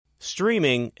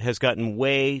Streaming has gotten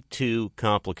way too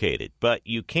complicated, but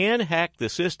you can hack the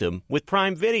system with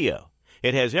Prime Video.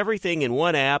 It has everything in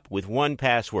one app with one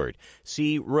password.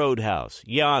 See Roadhouse,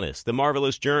 Giannis, The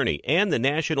Marvelous Journey, and the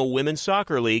National Women's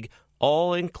Soccer League,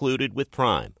 all included with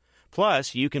Prime.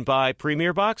 Plus, you can buy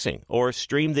Premier Boxing or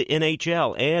stream the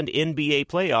NHL and NBA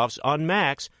playoffs on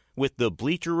Max with the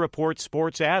Bleacher Report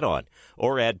Sports add-on,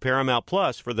 or add Paramount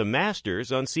Plus for the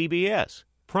Masters on CBS.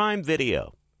 Prime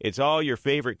Video. It's all your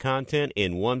favorite content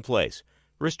in one place.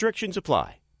 Restrictions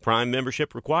apply. Prime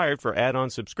membership required for add-on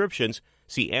subscriptions.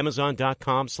 See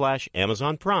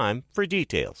Amazon.com/Amazon Prime for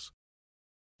details.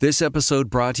 This episode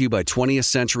brought to you by 20th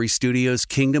Century Studios'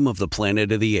 Kingdom of the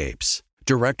Planet of the Apes.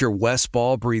 Director Wes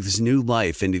Ball breathes new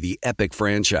life into the epic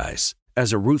franchise.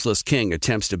 As a ruthless king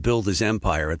attempts to build his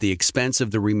empire at the expense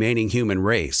of the remaining human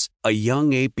race, a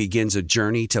young ape begins a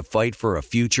journey to fight for a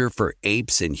future for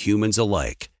apes and humans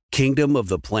alike. Kingdom of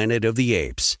the Planet of the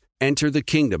Apes. Enter the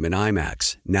kingdom in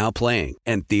IMAX, now playing,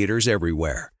 and theaters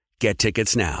everywhere. Get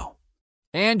tickets now.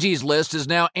 Angie's List is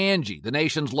now Angie, the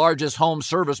nation's largest home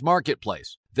service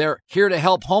marketplace. They're here to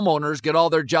help homeowners get all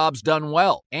their jobs done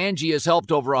well. Angie has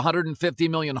helped over 150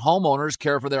 million homeowners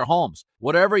care for their homes.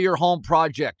 Whatever your home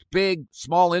project, big,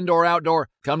 small, indoor, outdoor,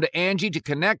 come to Angie to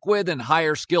connect with and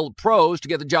hire skilled pros to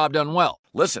get the job done well.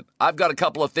 Listen, I've got a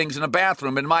couple of things in a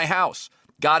bathroom in my house.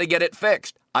 Got to get it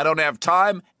fixed. I don't have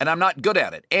time, and I'm not good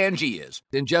at it. Angie is.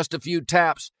 In just a few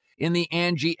taps in the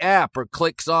Angie app or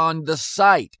clicks on the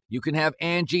site, you can have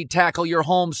Angie tackle your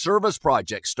home service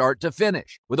project start to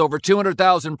finish. With over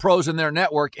 200,000 pros in their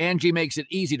network, Angie makes it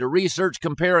easy to research,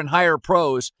 compare, and hire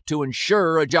pros to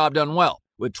ensure a job done well.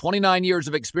 With 29 years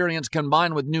of experience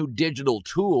combined with new digital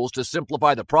tools to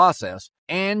simplify the process,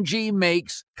 Angie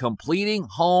makes completing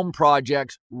home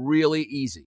projects really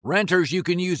easy. Renters, you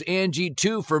can use Angie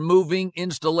too for moving,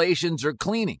 installations, or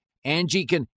cleaning. Angie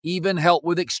can even help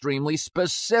with extremely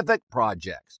specific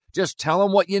projects. Just tell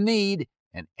them what you need,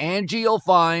 and Angie will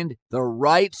find the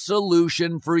right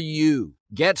solution for you.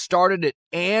 Get started at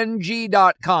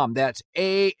Angie.com. That's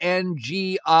ANGI.com,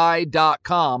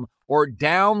 or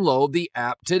download the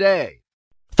app today.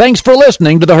 Thanks for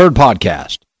listening to the Herd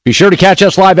Podcast. Be sure to catch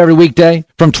us live every weekday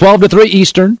from 12 to 3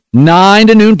 Eastern, 9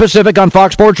 to noon Pacific on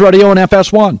Fox Sports Radio and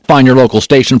FS1. Find your local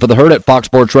station for the Herd at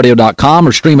foxsportsradio.com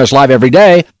or stream us live every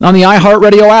day on the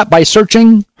iHeartRadio app by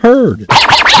searching Herd. Now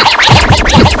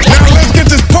let's get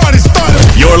this party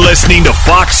started. You're listening to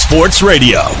Fox Sports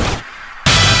Radio.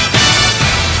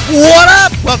 What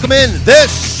up? Welcome in.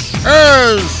 This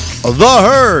is The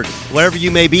Herd. Wherever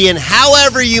you may be and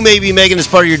however you may be making this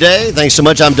part of your day. Thanks so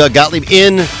much. I'm Doug Gottlieb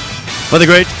in for the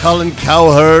great Colin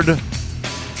Cowherd on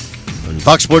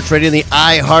Fox Sports Radio and the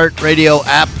iHeartRadio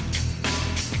app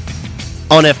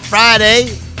on a Friday.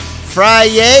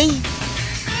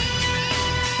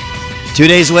 2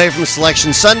 days away from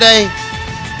Selection Sunday.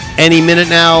 Any minute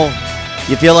now,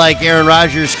 you feel like Aaron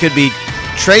Rodgers could be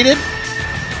traded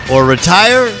or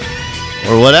retire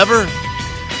or whatever.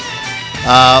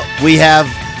 We have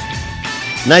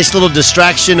nice little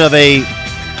distraction of a,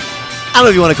 I don't know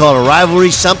if you want to call it a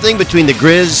rivalry, something between the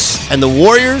Grizz and the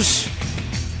Warriors.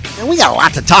 And we got a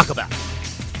lot to talk about.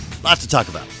 Let's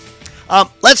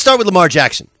start with Lamar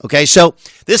Jackson. Okay, so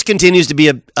this continues to be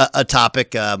a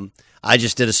topic. I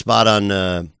just did a spot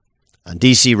on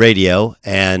DC radio,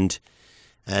 and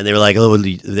they were like, "Oh,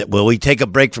 will we take a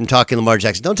break from talking Lamar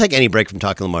Jackson?" Don't take any break from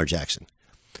talking Lamar Jackson.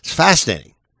 It's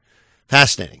fascinating.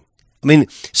 I mean,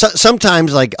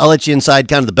 sometimes, like, I'll let you inside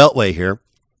kind of the beltway here.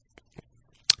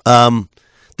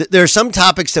 There are some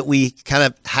topics that we kind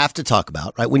of have to talk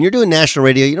about, right? When you're doing national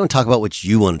radio, you don't talk about what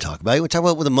you want to talk about. You talk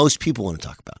about what the most people want to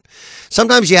talk about.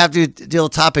 Sometimes you have to deal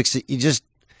with topics that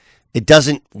it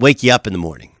doesn't wake you up in the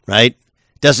morning, right?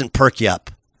 It doesn't perk you up.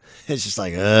 It's just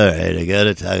like, all right, I got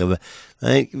to talk about,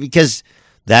 right? Because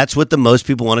that's what the most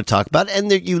people want to talk about,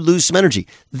 and you lose some energy.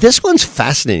 This one's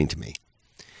fascinating to me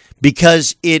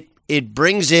because it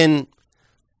brings in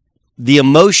the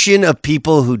emotion of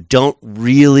people who don't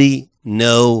really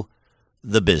know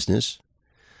the business,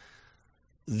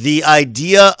 the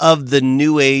idea of the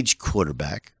new age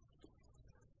quarterback,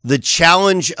 the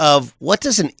challenge of what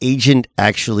does an agent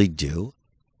actually do,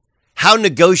 how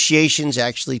negotiations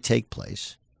actually take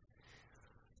place,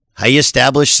 how you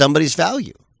establish somebody's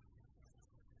value,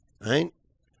 right?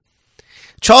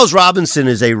 Charles Robinson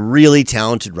is a really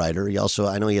talented writer.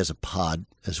 I know he has a pod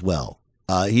as well.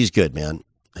 He's good, man.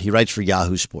 He writes for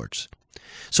Yahoo Sports.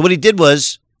 So what he did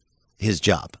was his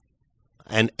job.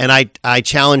 And I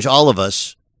challenge all of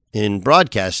us in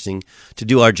broadcasting to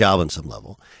do our job on some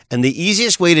level. And the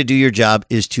easiest way to do your job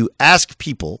is to ask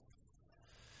people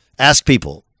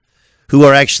who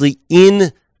are actually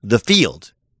in the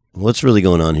field. What's really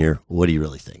going on here? What do you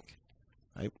really think?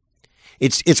 Right?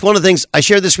 It's one of the things, I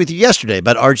shared this with you yesterday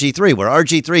about RG3, where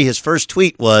RG3, his first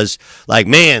tweet was like,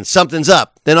 man, something's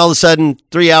up. Then all of a sudden,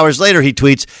 3 hours later, he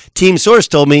tweets, team source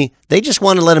told me they just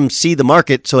want to let him see the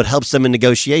market so it helps them in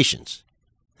negotiations.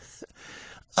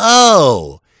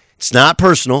 Oh, it's not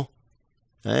personal.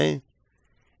 Okay?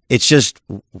 It's just,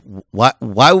 why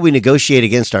would we negotiate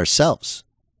against ourselves?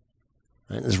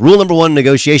 Right? That's rule number one in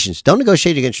negotiations. Don't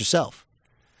negotiate against yourself.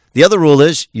 The other rule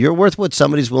is you're worth what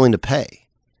somebody's willing to pay.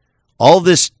 All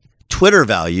this Twitter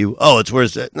value, oh, it's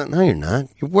worth it. No, you're not.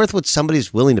 You're worth what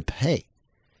somebody's willing to pay.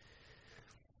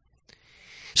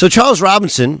 So Charles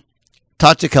Robinson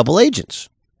talked to a couple agents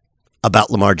about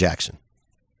Lamar Jackson.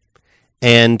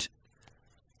 And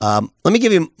let me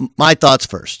give you my thoughts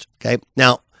first. Okay.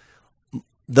 Now,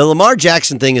 the Lamar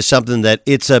Jackson thing is something that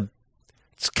it's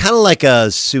kind of like a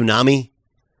tsunami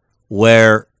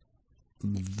where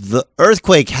the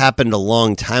earthquake happened a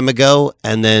long time ago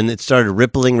and then it started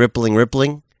rippling.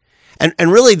 And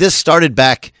really this started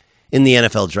back in the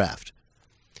NFL draft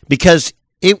because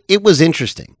it was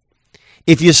interesting.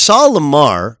 If you saw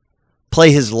Lamar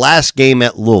play his last game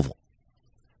at Louisville,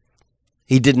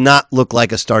 he did not look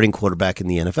like a starting quarterback in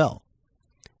the NFL.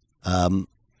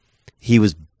 He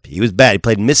was bad. He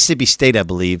played Mississippi State, I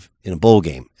believe, in a bowl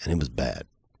game, and it was bad.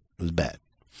 It was bad.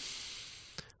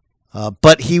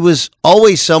 But he was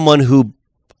always someone who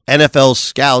NFL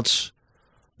scouts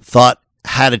thought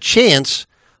had a chance,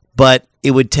 but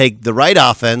it would take the right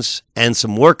offense and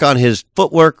some work on his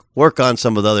footwork, work on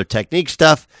some of the other technique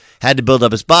stuff, had to build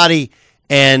up his body,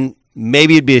 and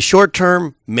maybe it'd be a short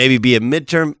term, maybe be a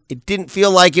midterm. It didn't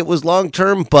feel like it was long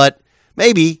term, but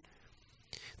maybe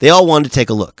they all wanted to take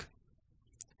a look.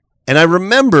 And I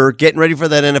remember getting ready for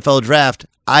that NFL draft,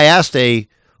 I asked a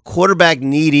quarterback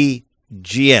needy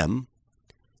GM,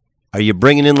 are you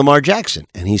bringing in Lamar Jackson?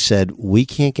 And he said, we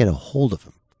can't get a hold of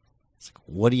him. It's like,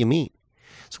 what do you mean?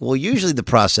 So, well, usually the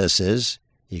process is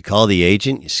you call the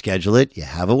agent, you schedule it, you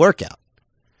have a workout.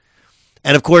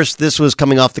 And, of course, this was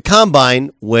coming off the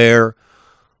combine where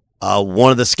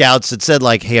one of the scouts had said,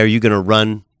 like, hey, are you going to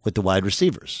run with the wide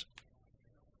receivers?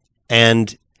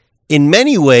 And in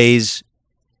many ways,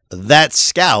 that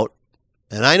scout,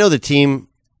 and I know the team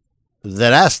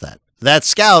that asked that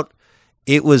scout,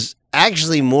 it was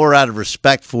actually more out of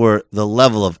respect for the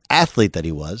level of athlete that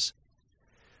he was.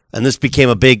 And this became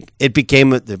it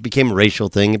became a racial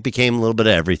thing. It became a little bit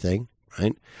of everything,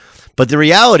 right? But the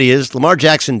reality is Lamar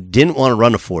Jackson didn't want to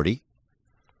run a 40,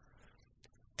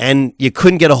 and you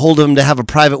couldn't get a hold of him to have a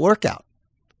private workout.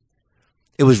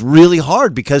 It was really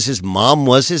hard because his mom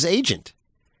was his agent.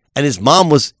 And his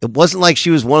mom it wasn't like she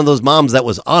was one of those moms that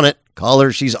was on it. Call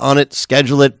her, she's on it,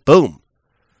 schedule it, boom.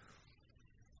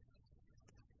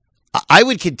 I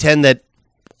would contend that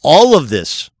all of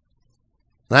this,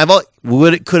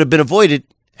 could have been avoided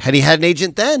had he had an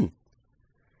agent then.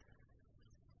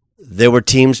 There were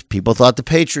teams, people thought the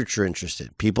Patriots were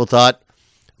interested. People thought,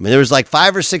 there was like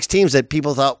 5 or 6 teams that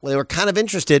people thought they were kind of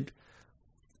interested.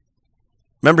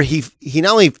 Remember, he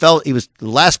not only felt he was the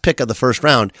last pick of the first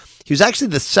round, he was actually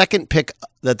the second pick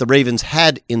that the Ravens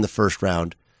had in the first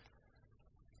round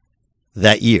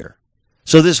that year.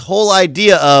 So this whole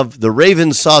idea of the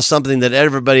Ravens saw something that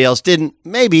everybody else didn't,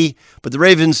 maybe, but the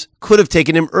Ravens could have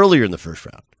taken him earlier in the first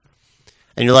round.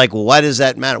 And you're like, well, why does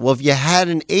that matter? Well, if you had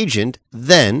an agent,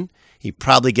 then he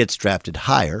probably gets drafted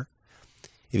higher.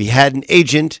 If he had an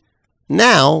agent,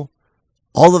 now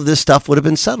all of this stuff would have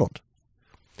been settled.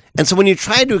 And so when you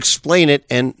try to explain it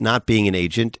and not being an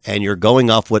agent and you're going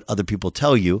off what other people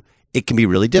tell you, it can be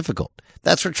really difficult.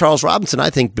 That's where Charles Robinson,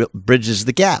 I think, bridges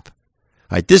the gap.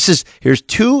 All right, here's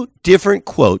 2 different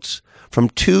quotes from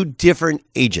 2 different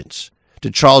agents to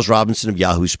Charles Robinson of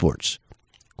Yahoo Sports.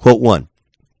 Quote 1,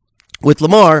 with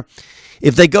Lamar,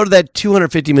 if they go to that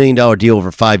 $250 million deal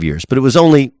over 5 years, but it was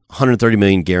only $130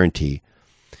 million guarantee,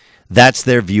 that's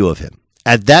their view of him.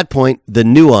 At that point, the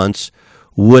nuance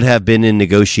would have been in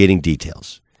negotiating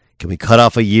details. Can we cut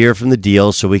off a year from the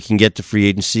deal so we can get to free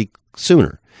agency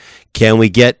sooner? Can we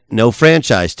get no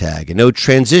franchise tag and no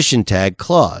transition tag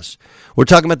clause? We're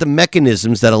talking about the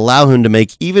mechanisms that allow him to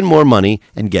make even more money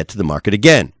and get to the market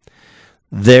again.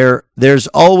 There's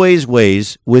always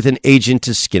ways with an agent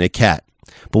to skin a cat.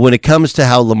 But when it comes to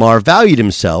how Lamar valued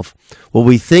himself, what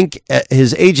we think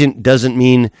his agent doesn't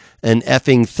mean an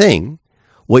effing thing.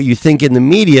 What you think in the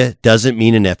media doesn't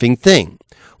mean an effing thing.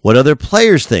 What other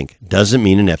players think doesn't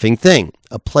mean an effing thing.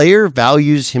 A player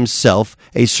values himself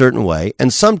a certain way,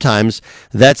 and sometimes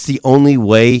that's the only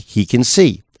way he can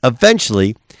see.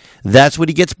 Eventually, that's what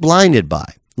he gets blinded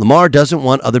by. Lamar doesn't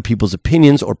want other people's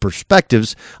opinions or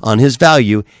perspectives on his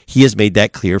value. He has made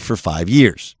that clear for 5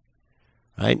 years,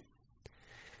 right?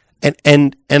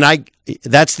 And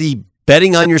that's the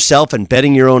betting on yourself and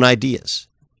betting your own ideas.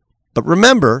 But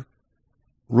remember,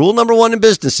 rule number one in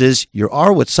business is you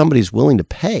are what somebody's willing to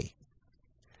pay.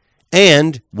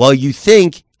 And while you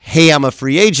think, hey, I'm a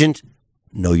free agent,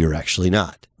 no, you're actually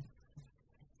not.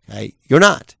 Okay? You're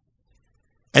not.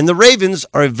 And the Ravens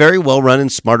are a very well-run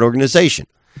and smart organization.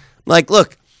 Like,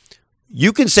 look,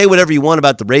 you can say whatever you want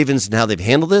about the Ravens and how they've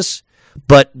handled this,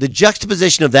 but the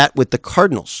juxtaposition of that with the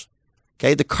Cardinals.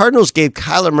 Okay, the Cardinals gave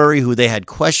Kyler Murray, who they had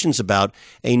questions about,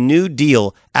 a new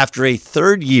deal after a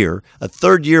third year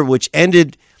which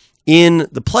ended in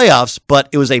the playoffs, but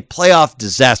it was a playoff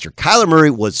disaster. Kyler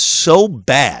Murray was so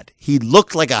bad, he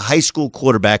looked like a high school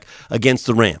quarterback against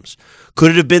the Rams.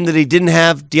 Could it have been that he didn't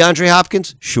have DeAndre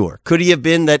Hopkins? Sure. Could he have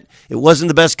been that it wasn't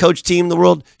the best coach team in the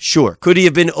world? Sure. Could he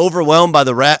have been overwhelmed by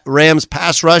the Rams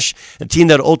pass rush, a team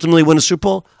that ultimately won a Super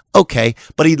Bowl? Okay,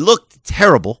 but he looked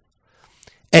terrible.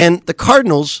 And the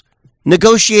Cardinals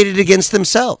negotiated against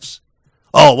themselves.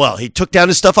 Oh, well, he took down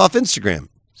his stuff off Instagram.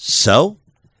 So?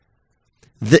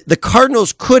 The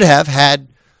Cardinals could have had,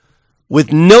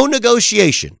 with no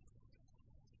negotiation,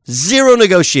 zero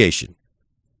negotiation,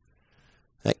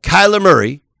 that Kyler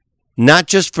Murray, not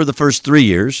just for the first 3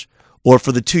 years or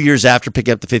for the 2 years after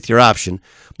picking up the fifth-year option,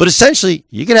 but essentially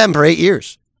you can have him for 8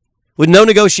 years with no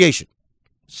negotiation.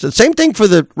 So the same thing for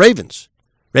the Ravens.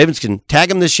 Ravens can tag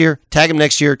him this year, tag him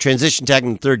next year, transition tag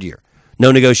him the third year.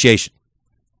 No negotiation.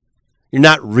 You're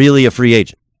not really a free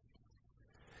agent.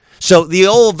 So the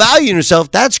old value in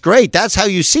yourself, that's great. That's how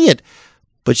you see it.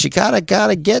 But you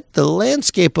gotta get the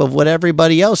landscape of what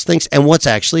everybody else thinks and what's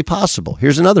actually possible.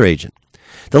 Here's another agent.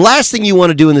 The last thing you want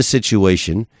to do in this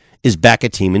situation is back a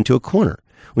team into a corner.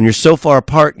 When you're so far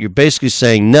apart, you're basically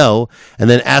saying no and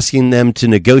then asking them to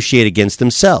negotiate against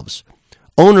themselves.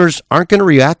 Owners aren't going to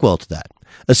react well to that,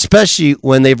 especially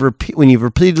when you've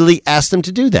repeatedly asked them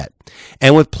to do that.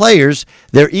 And with players,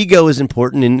 their ego is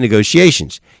important in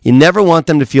negotiations. You never want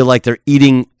them to feel like they're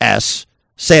eating S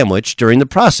sandwich during the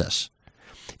process.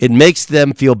 It makes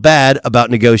them feel bad about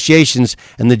negotiations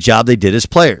and the job they did as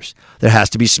players. There has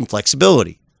to be some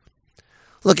flexibility.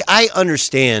 Look, I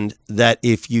understand that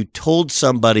if you told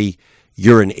somebody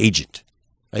you're an agent,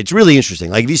 right, it's really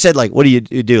interesting. Like if you said, like, what do you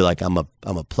do? Like, I'm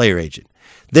a player agent.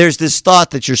 There's this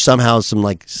thought that you're somehow some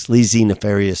like sleazy,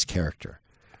 nefarious character.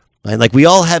 Right? Like we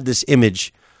all have this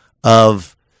image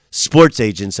of sports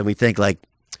agents, and we think like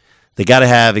they got to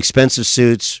have expensive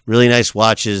suits, really nice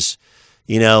watches,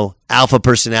 alpha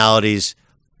personalities,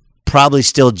 probably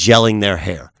still gelling their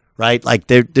hair, right? Like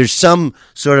there's some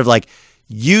sort of like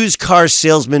used car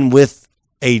salesman with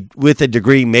a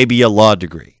degree, maybe a law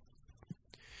degree.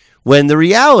 When the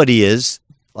reality is,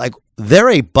 like, they're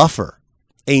a buffer,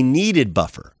 a needed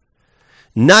buffer,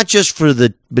 not just for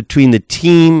between the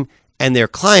team and their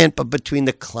client, but between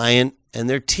the client and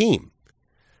their team.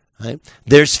 Right?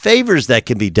 There's favors that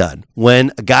can be done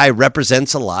when a guy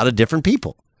represents a lot of different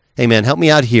people. Hey, man, help me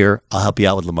out here. I'll help you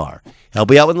out with Lamar. Help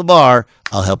me out with Lamar.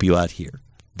 I'll help you out here.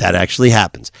 That actually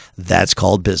happens. That's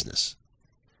called business.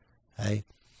 Okay?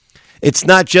 It's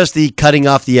not just the cutting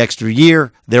off the extra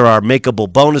year. There are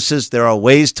makeable bonuses. There are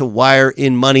ways to wire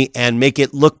in money and make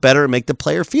it look better and make the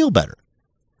player feel better.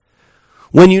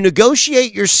 When you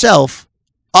negotiate yourself,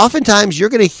 oftentimes you're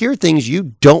going to hear things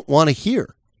you don't want to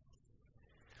hear.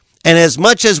 And as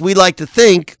much as we like to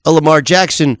think, Lamar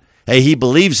Jackson, hey, he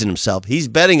believes in himself. He's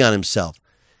betting on himself.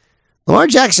 Lamar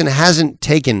Jackson hasn't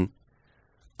taken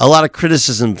a lot of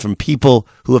criticism from people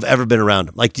who have ever been around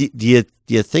him. Like, do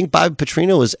you think Bobby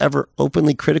Petrino was ever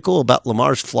openly critical about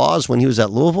Lamar's flaws when he was at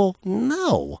Louisville?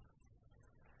 No.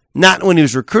 Not when he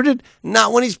was recruited,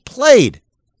 not when he's played.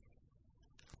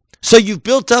 So you've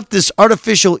built up this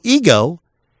artificial ego,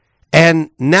 and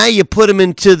now you put him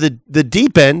into the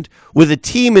deep end with a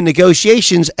team in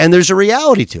negotiations, and there's a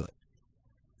reality to it.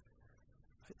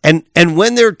 And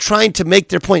when they're trying to make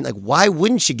their point, like, why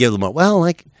wouldn't you give Lamar? Well,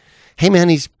 like, hey, man,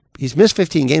 he's missed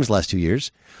 15 games the last 2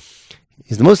 years.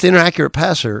 He's the most inaccurate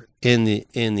passer in the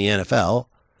NFL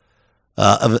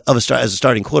as a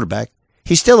starting quarterback.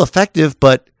 He's still effective,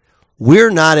 but we're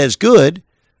not as good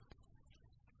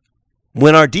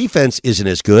when our defense isn't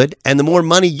as good. And the more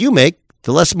money you make,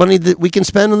 the less money that we can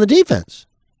spend on the defense.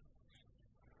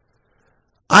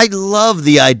 I love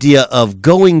the idea of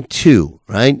going to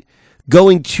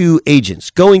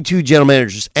agents, going to general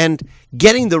managers, and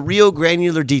getting the real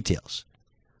granular details.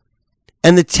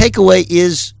 And the takeaway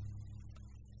is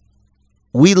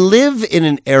we live in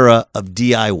an era of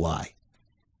DIY,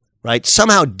 right?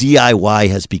 Somehow DIY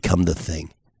has become the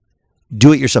thing.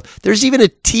 Do it yourself. There's even a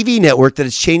TV network that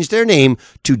has changed their name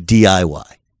to DIY.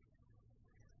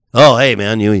 Oh, hey,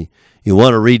 man, you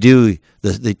want to redo,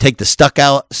 they take the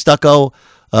stucco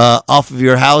off of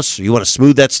your house, or you want to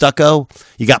smooth that stucco?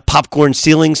 You got popcorn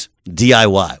ceilings?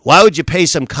 DIY. Why would you pay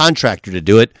some contractor to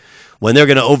do it when they're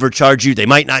going to overcharge you? They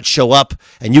might not show up,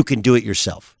 and you can do it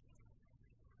yourself.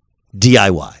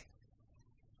 DIY.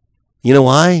 You know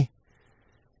why?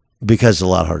 Because it's a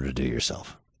lot harder to do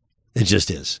yourself. It just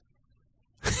is.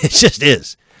 It just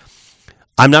is.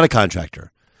 I'm not a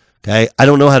contractor. Okay, I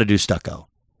don't know how to do stucco.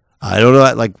 I don't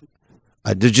know.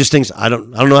 There's just things I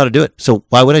don't know how to do it. So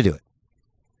why would I do it?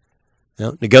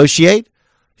 Negotiate.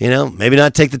 Maybe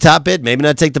not take the top bid, maybe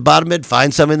not take the bottom bid.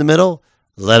 Find some in the middle.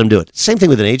 Let them do it. Same thing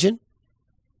with an agent.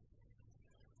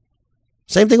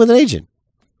 Same thing with an agent.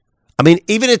 I mean,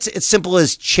 even it's simple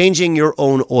as changing your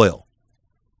own oil.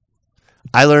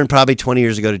 I learned probably 20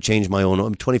 years ago to change my own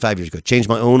oil. 25 years ago, change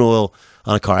my own oil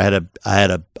on a car. I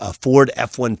had a Ford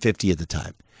F-150 at the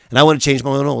time. And I want to change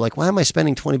my own oil. Like, why am I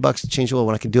spending $20 to change oil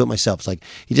when I can do it myself? It's like,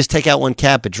 you just take out one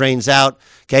cap, it drains out.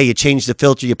 Okay, you change the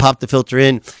filter, you pop the filter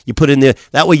in, you put in there.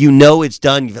 That way you know it's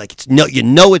done. You're like, you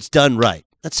know it's done right.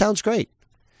 That sounds great.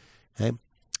 Okay,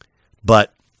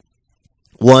 but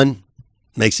one,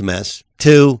 makes a mess.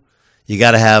 Two, you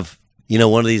got to have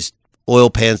one of these oil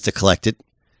pans to collect it.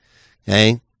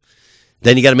 Okay,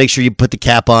 then you got to make sure you put the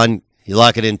cap on, you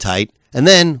lock it in tight, and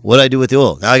then what do I do with the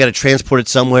oil? Now I got to transport it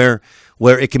somewhere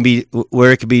where it can be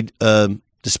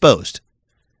disposed.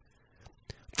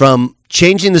 From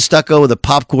changing the stucco with a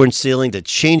popcorn ceiling to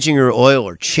changing your oil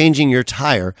or changing your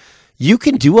tire, you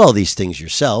can do all these things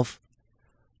yourself.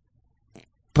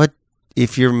 But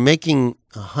if you're making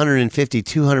 $150,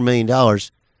 $200 million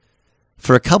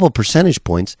for a couple percentage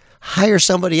points, hire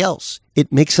somebody else.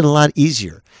 It makes it a lot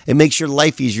easier. It makes your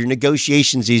life easier,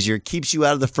 negotiations easier. It keeps you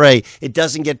out of the fray. It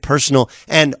doesn't get personal.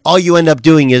 And all you end up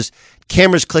doing is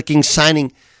cameras clicking,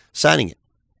 signing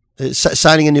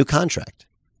a new contract.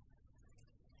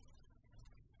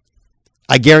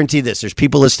 I guarantee this. There's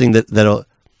people listening that'll,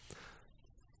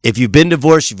 if you've been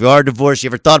divorced, if you are divorced, you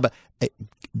ever thought about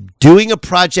doing a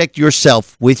project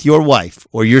yourself with your wife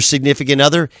or your significant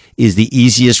other is the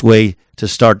easiest way to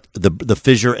start the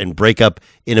fissure and breakup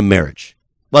in a marriage.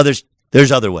 Well,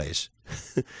 there's other ways,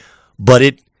 but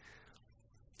it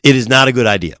is not a good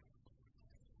idea.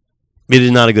 It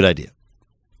is not a good idea.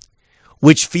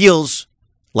 Which feels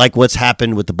like what's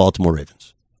happened with the Baltimore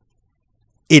Ravens.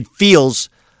 It feels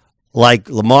like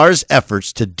Lamar's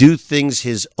efforts to do things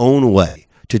his own way,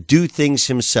 to do things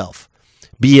himself,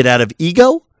 be it out of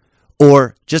ego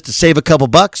or just to save a couple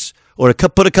bucks or to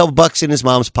put a couple bucks in his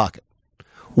mom's pocket.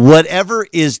 Whatever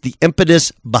is the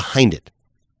impetus behind it,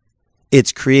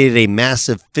 it's created a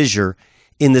massive fissure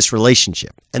in this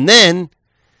relationship. And then,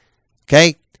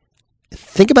 okay,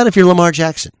 think about if you're Lamar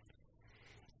Jackson.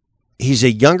 He's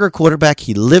a younger quarterback.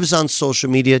 He lives on social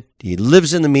media. He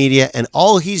lives in the media. And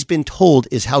all he's been told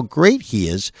is how great he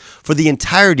is for the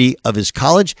entirety of his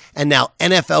college and now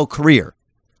NFL career.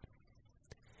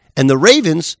 And the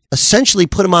Ravens essentially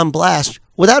put him on blast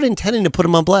without intending to put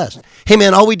him on blast. Hey,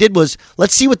 man, all we did was,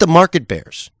 let's see what the market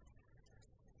bears.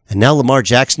 And now Lamar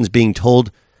Jackson's being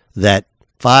told that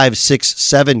 5, 6,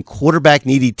 7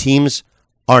 quarterback-needy teams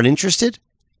aren't interested.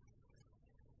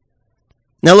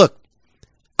 Now, look,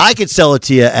 I could sell it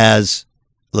to you as,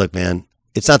 look, man,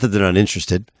 it's not that they're not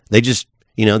interested. They just,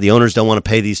 the owners don't want to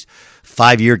pay these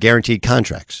 5-year guaranteed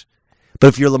contracts. But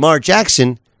if you're Lamar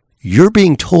Jackson, you're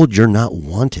being told you're not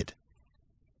wanted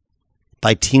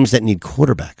by teams that need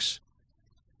quarterbacks.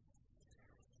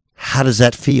 How does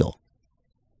that feel?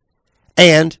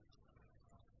 And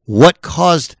what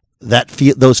caused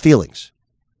those feelings?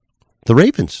 The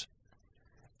Ravens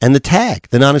and the tag,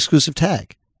 the non-exclusive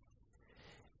tag.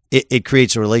 It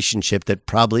creates a relationship that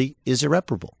probably is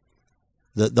irreparable.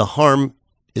 The harm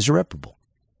is irreparable.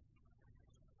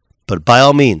 But by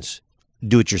all means,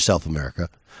 do it yourself, America.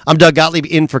 I'm Doug Gottlieb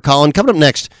in for Colin. Coming up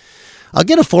next, I'll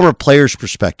get a former player's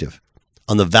perspective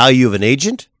on the value of an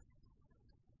agent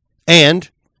and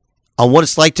on what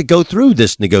it's like to go through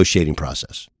this negotiating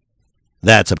process.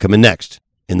 That's upcoming next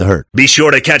in The Herd. Be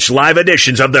sure to catch live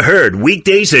editions of The Herd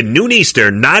weekdays at noon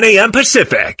Eastern, 9 a.m.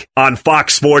 Pacific on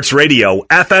Fox Sports Radio,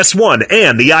 FS1,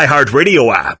 and the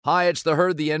iHeartRadio app. Hi, it's The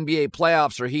Herd. The NBA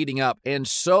playoffs are heating up, and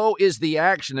so is the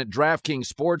action at DraftKings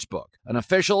Sportsbook, an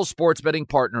official sports betting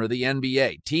partner of the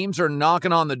NBA. Teams are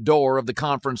knocking on the door of the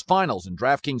conference finals, and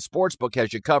DraftKings Sportsbook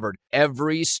has you covered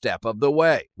every step of the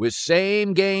way with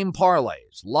same-game parlays.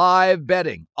 giveaways, live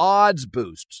betting, odds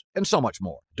boosts, and so much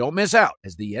more. Don't miss out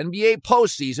as the NBA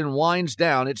postseason winds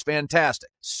down. It's fantastic.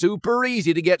 Super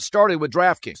easy to get started with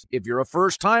DraftKings. If you're a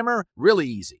first-timer, really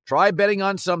easy. Try betting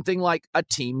on something like a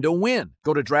team to win.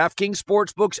 Go to DraftKings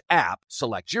Sportsbook's app,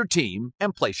 select your team,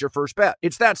 and place your first bet.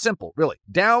 It's that simple, really.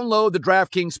 Download the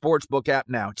DraftKings Sportsbook app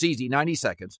now. It's easy, 90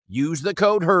 seconds. Use the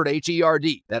code HERD,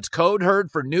 H-E-R-D. That's code HERD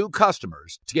for new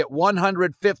customers to get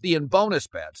 $150 in bonus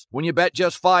bets when you bet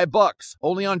just $5.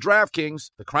 Only on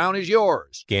DraftKings. The crown is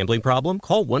yours. Gambling problem?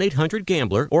 Call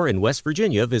 1-800-GAMBLER or in West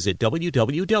Virginia, visit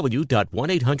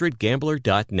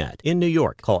www.1800gambler.net. In New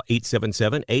York, call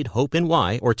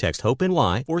 877-8-HOPE-NY or text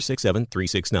HOPE-NY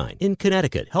 467-369. In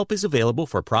Connecticut, help is available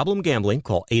for problem gambling.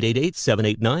 Call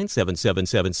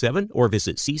 888-789-7777 or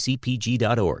visit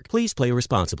ccpg.org. Please play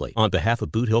responsibly. On behalf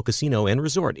of Boot Hill Casino and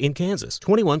Resort in Kansas,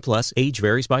 21 plus, age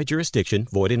varies by jurisdiction,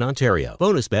 void in Ontario.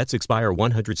 Bonus bets expire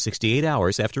 168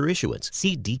 hours after issuance.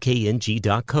 See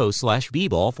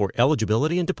dkng.co/bball for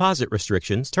eligibility and deposit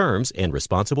restrictions, terms, and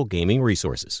responsible gaming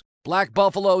resources. Black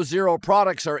Buffalo Zero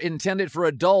products are intended for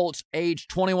adults age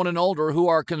 21 and older who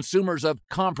are consumers of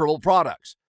comparable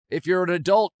products. If you're an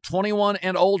adult 21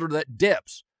 and older that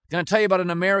dips, I'm going to tell you about an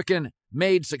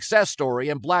American-made success story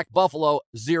in Black Buffalo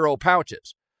Zero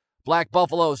pouches. Black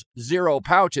Buffalo's Zero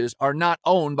pouches are not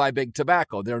owned by Big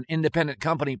Tobacco. They're an independent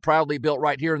company proudly built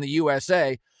right here in the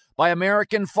USA by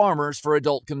American farmers for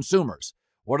adult consumers.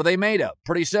 What are they made of?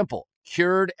 Pretty simple.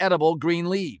 Cured edible green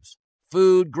leaves.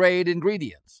 Food-grade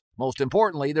ingredients. Most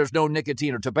importantly, there's no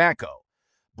nicotine or tobacco.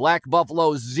 Black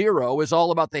Buffalo Zero is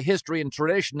all about the history and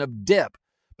tradition of dip,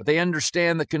 but they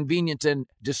understand the convenience and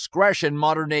discretion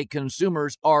modern-day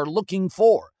consumers are looking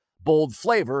for. Bold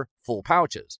flavor, full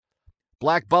pouches.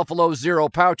 Black Buffalo Zero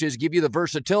pouches give you the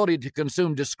versatility to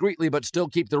consume discreetly but still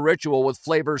keep the ritual with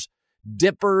flavors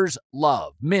dippers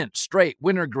love. Mint, straight,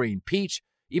 wintergreen, peach,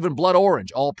 even blood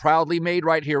orange, all proudly made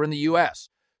right here in the U.S.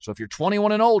 So if you're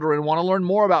 21 and older and want to learn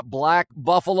more about Black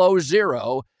Buffalo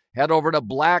Zero, head over to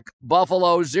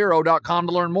blackbuffalozero.com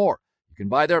to learn more. You can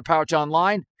buy their pouch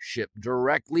online, shipped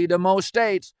directly to most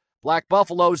states. Black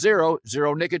Buffalo Zero,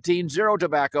 zero nicotine, zero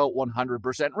tobacco,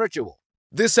 100% ritual.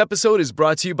 This episode is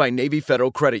brought to you by Navy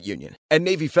Federal Credit Union. At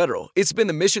Navy Federal, it's been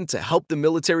the mission to help the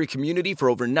military community for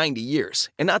over 90 years.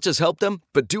 And not just help them,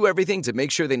 but do everything to make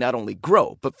sure they not only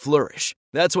grow, but flourish.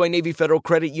 That's why Navy Federal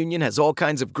Credit Union has all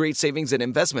kinds of great savings and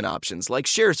investment options like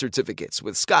share certificates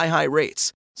with sky-high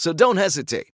rates. So don't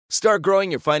hesitate. Start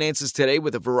growing your finances today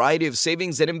with a variety of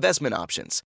savings and investment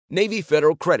options. Navy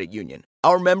Federal Credit Union.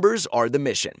 Our members are the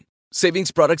mission.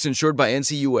 Savings products insured by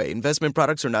NCUA. Investment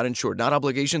products are not insured, not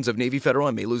obligations of Navy Federal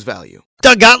and may lose value.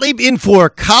 Doug Gottlieb in for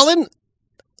Colin.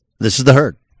 This is The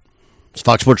Herd. It's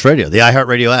Fox Sports Radio, the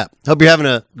iHeartRadio app. Hope you're having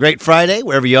a great Friday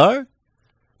wherever you are.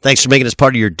 Thanks for making us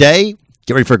part of your day.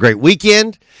 Get ready for a great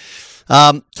weekend.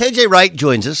 KJ Wright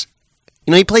joins us.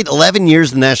 You know, he played 11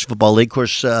 years in the National Football League. Of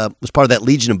course, was part of that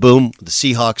Legion of Boom with the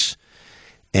Seahawks.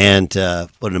 And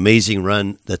what an amazing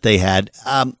run that they had.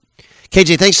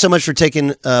 KJ, thanks so much for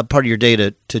taking part of your day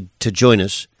to join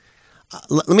us.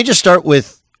 Let me just start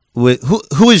with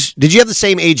who is. Did you have the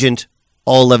same agent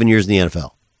all 11 years in the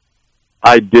NFL?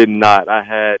 I did not. I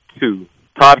had two,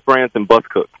 Todd France and Bus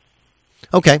Cook.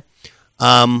 Okay.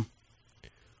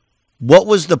 What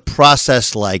was the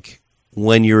process like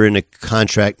when you're in a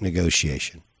contract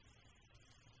negotiation?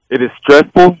 It is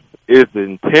stressful. It is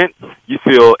intense. You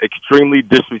feel extremely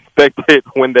disrespected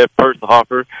when that first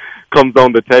offer comes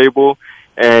on the table,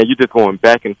 and you're just going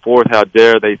back and forth. How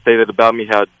dare they say that about me?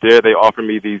 How dare they offer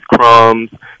me these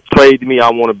crumbs? Trade me. I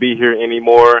don't want to be here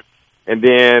anymore. And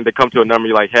then they come to a number.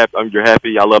 You're like, you're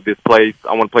happy. I love this place.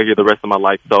 I want to play here the rest of my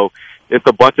life. So it's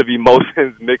a bunch of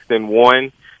emotions mixed in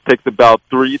one. It took about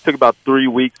 3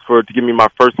 weeks to give me my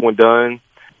first one done.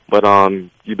 But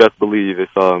you best believe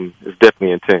it's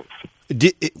definitely intense.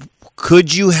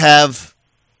 Could you have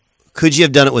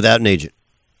done it without an agent?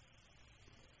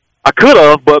 I could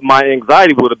have, but my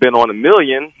anxiety would have been on a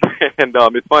million. And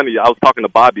it's funny, I was talking to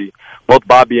Bobby, both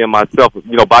Bobby and myself,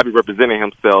 Bobby representing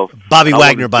himself. Bobby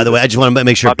Wagner, by the way. I just want to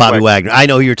make sure Bobby Wagner. I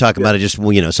know who you're talking about. It just,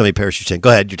 somebody parachutes in. Go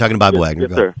ahead. You're talking to Bobby Wagner.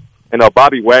 Yes, sir. And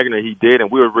Bobby Wagner, he did,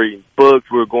 and we were reading books.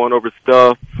 We were going over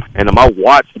stuff. And I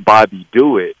watched Bobby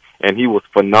do it, and he was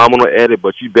phenomenal at it.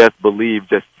 But you best believe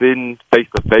just sitting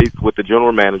face-to-face with the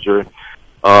general manager,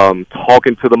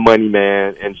 talking to the money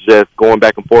man and just going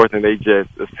back and forth, and they just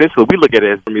essentially, we look at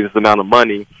it as, for me, this amount of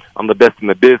money, I'm the best in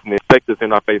the business. Expect us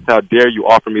in our face, how dare you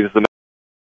offer me this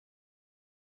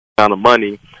amount of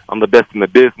money, I'm the best in the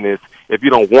business. If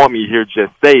you don't want me here,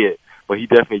 just say it. but he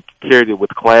definitely carried it with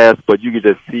class. But you could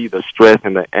just see the stress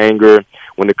and the anger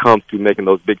when it comes to making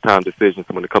those big-time decisions,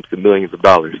 when it comes to millions of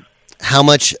dollars. How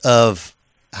much of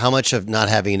not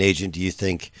having an agent do you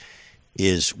think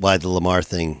is why the Lamar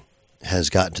thing has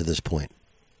gotten to this point?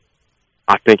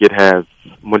 I think it has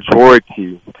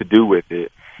majority to do with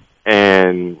it,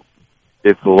 and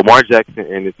it's Lamar Jackson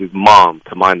and it's his mom,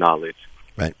 to my knowledge.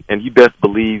 Right. And you best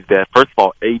believe that, first of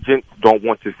all, agents don't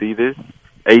want to see this.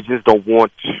 Agents don't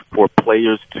want for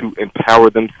players to empower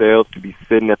themselves to be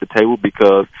sitting at the table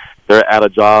because they're out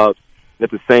of jobs. At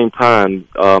the same time,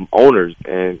 owners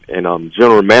and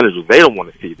general managers, they don't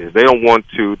want to see this. They don't want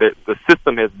to. The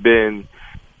system has been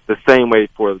the same way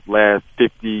for the last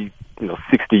 50,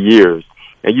 60 years.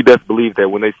 And you best believe that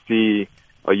when they see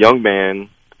a young man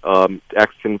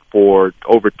asking for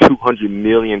over $200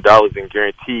 million in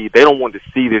guarantee, they don't want to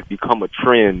see this become a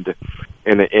trend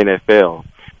in the NFL.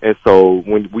 And so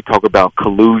when we talk about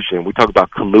collusion, we talk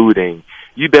about colluding,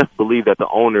 you best believe that the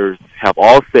owners have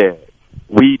all said,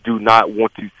 we do not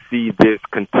want to see this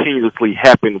continuously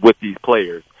happen with these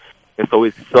players. And so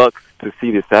it sucks to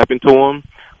see this happen to them.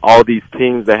 All these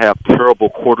teams that have terrible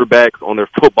quarterbacks on their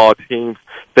football teams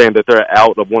saying that they're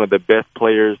out of one of the best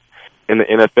players in the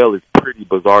NFL is pretty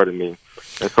bizarre to me.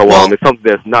 And so it's something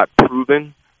that's not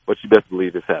proven, but you best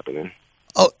believe it's happening.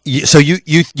 Oh, so you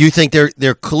think they're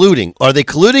colluding? Are they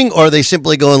colluding, or are they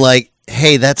simply going like,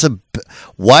 hey,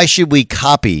 why should we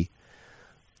copy?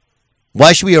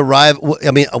 Why should we arrive?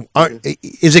 I mean,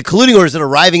 is it colluding, or is it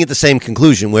arriving at the same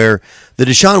conclusion where the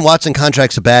Deshaun Watson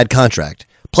contract's a bad contract?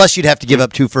 Plus, you'd have to give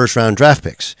up 2 first-round draft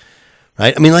picks,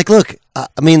 right? I mean, look,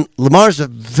 Lamar's a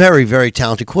very, very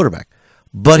talented quarterback,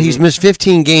 but he's missed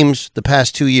 15 games the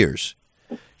past 2 years.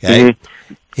 Okay,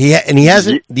 he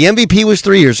hasn't. The MVP was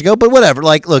 3 years ago, but whatever.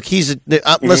 Like, look,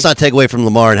 let's not take away from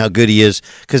Lamar and how good he is,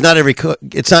 because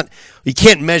you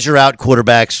can't measure out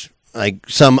quarterbacks. Like,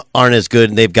 some aren't as good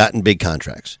and they've gotten big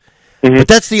contracts. But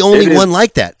that's the only one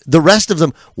like that. The rest of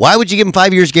them, why would you give him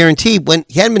 5 years guarantee when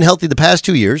he hadn't been healthy the past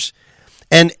 2 years?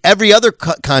 And every other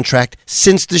contract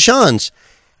since Deshaun's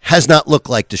has not looked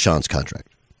like Deshaun's contract.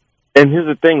 And here's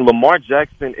the thing, Lamar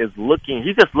Jackson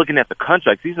he's just looking at the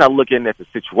contracts. He's not looking at the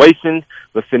situations,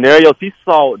 the scenarios. He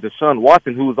saw Deshaun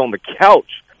Watson, who was on the couch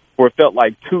for it felt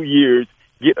like 2 years,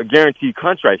 get a guaranteed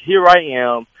contract. Here I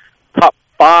am, top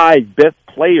 5 best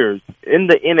players in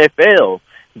the NFL.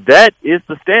 That is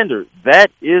the standard.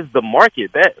 That is the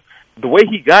market. The way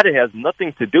he got it has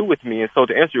nothing to do with me. And so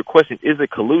to answer your question, is it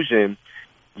collusion?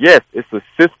 Yes, it's a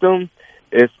system.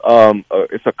 It's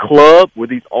a club where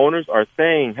these owners are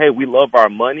saying, hey, we love our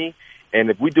money, and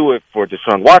if we do it for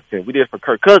Deshaun Watson, we did it for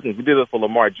Kirk Cousins, we did it for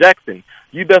Lamar Jackson,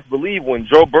 you best believe when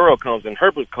Joe Burrow comes and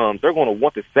Herbert comes, they're going to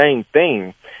want the same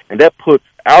thing, and that puts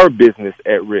our business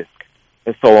at risk.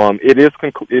 And so it is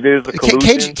a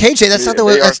collusion. KJ, that's not the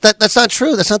way. That's not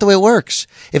true. That's not the way it works.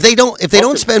 If they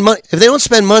don't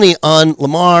spend money on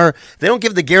Lamar, they don't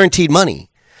give the guaranteed money.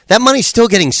 That money's still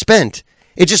getting spent.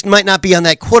 It just might not be on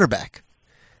that quarterback,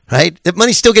 right? That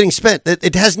money's still getting spent.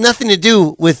 It has nothing to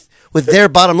do with their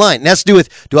bottom line. It has to do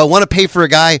with, do I want to pay for a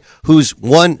guy who's,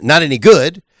 1, not any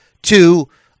good, 2,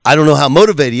 I don't know how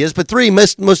motivated he is, but 3,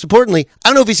 most importantly, I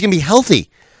don't know if he's going to be healthy.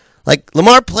 Like,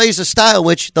 Lamar plays a style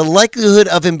which the likelihood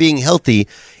of him being healthy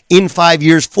in 5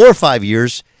 years, 4 or 5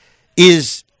 years,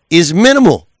 is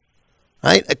minimal,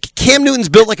 right? Cam Newton's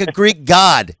built like a Greek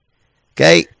god,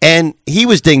 okay? And he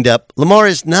was dinged up. Lamar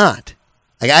is not.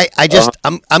 Like,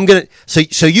 I'm gonna.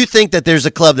 So you think that there's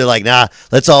a club? They're like, nah,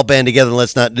 let's all band together and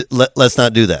let's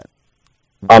not do that.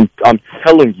 I'm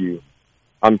telling you.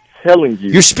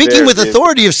 You're speaking with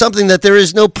authority of something that there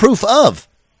is no proof of.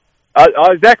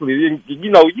 Exactly.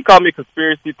 You call me a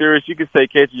conspiracy theorist. You can say,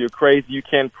 "KJ, you're crazy. You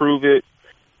can't prove it."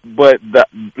 But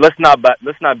let's not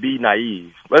be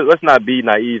naive. Let's not be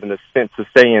naive in the sense of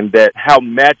saying that how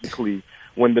magically,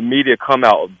 when the media come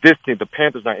out, this team, the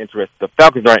Panthers aren't interested, the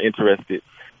Falcons aren't interested.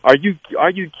 Are you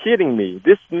kidding me?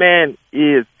 This man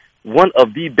is one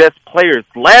of the best players.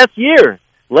 Last year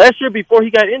before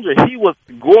he got injured, he was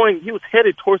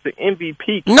headed towards the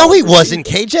MVP. No, he wasn't,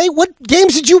 KJ. What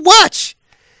games did you watch?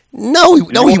 No,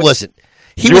 he wasn't.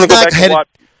 He was not headed.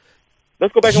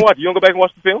 Let's go back and watch. You want to go back and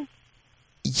watch the film?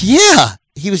 Yeah.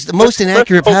 He was the most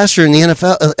inaccurate passer in the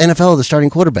NFL of the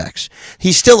starting quarterbacks.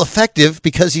 He's still effective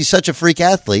because he's such a freak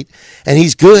athlete, and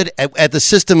he's good at the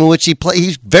system in which he plays.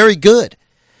 He's very good.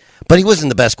 But he wasn't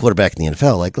the best quarterback in the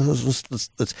NFL. Like, let's.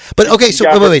 But okay, so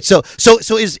wait. So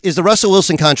is the Russell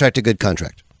Wilson contract a good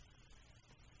contract?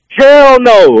 Hell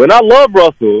no, and I love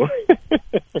Russell.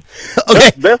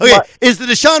 Okay. Is the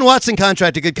Deshaun Watson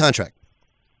contract a good contract?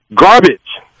 Garbage.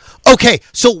 Okay,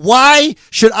 so why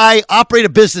should I operate a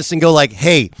business and go like,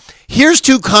 hey, here's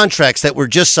 2 contracts that were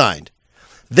just signed.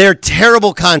 They're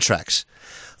terrible contracts.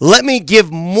 Let me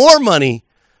give more money,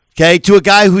 okay, to a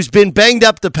guy who's been banged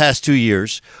up the past 2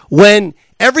 years when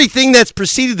everything that's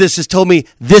preceded this has told me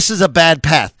this is a bad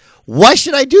path. Why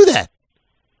should I do that?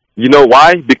 You know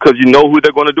why? Because you know who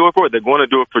they're going to do it for? They're going to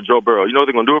do it for Joe Burrow. You know who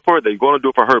they're going to do it for? They're going to do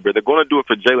it for Herbert. They're going to do it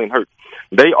for Jalen Hurts.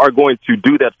 They are going to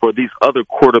do that for these other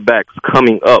quarterbacks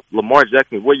coming up. Lamar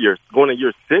Jackson, what year? Going to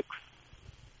year 6?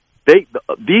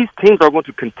 These teams are going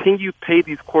to continue to pay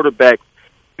these quarterbacks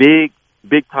big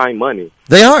time money.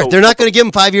 They are. They're not going to give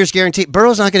him 5 years guaranteed.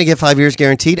 Burrow's not going to get 5 years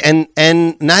guaranteed, and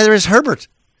neither is Herbert.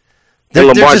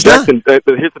 Lamar Jackson.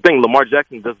 Here's the thing: Lamar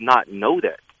Jackson does not know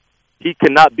that. He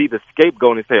cannot be the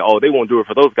scapegoat and say, "Oh, they won't do it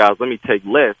for those guys. Let me take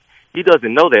less." He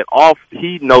doesn't know that. All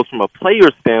he knows from a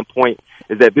player's standpoint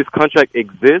is that this contract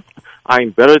exists. I'm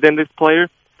better than this player,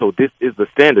 so this is the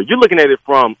standard. You're looking at it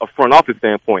from a front office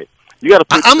standpoint. You got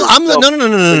to.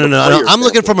 No. I'm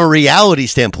looking from a reality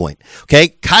standpoint. Okay,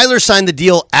 Kyler signed the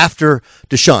deal after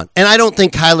Deshaun, and I don't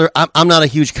think Kyler. I'm not a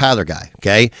huge Kyler guy.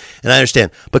 Okay, and I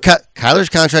understand, but Kyler's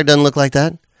contract doesn't look like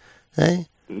that. Okay?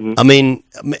 I mean,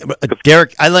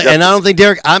 Derek. I don't think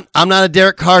Derek. I'm not a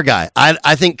Derek Carr guy.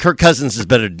 I think Kirk Cousins is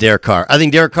better than Derek Carr. I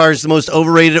think Derek Carr is the most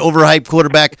overrated, overhyped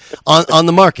quarterback on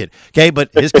the market. Okay,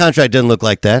 but his contract doesn't look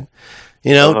like that.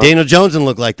 You know, Daniel Jones didn't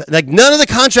look like that. Like, none of the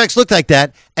contracts look like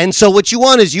that. And so what you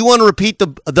want is you want to repeat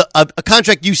a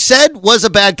contract you said was a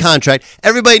bad contract.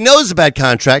 Everybody knows a bad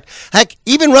contract. Heck,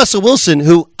 even Russell Wilson,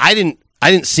 who I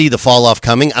didn't see the fall off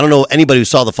coming. I don't know anybody who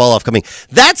saw the fall off coming.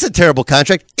 That's a terrible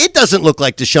contract. It doesn't look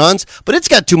like Deshaun's, but it's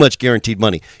got too much guaranteed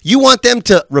money. You want them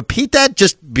to repeat that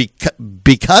just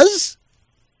because?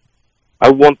 I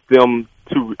want them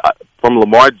to, from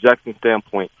Lamar Jackson's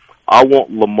standpoint, I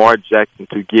want Lamar Jackson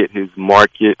to get his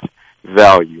market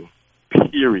value,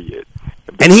 period.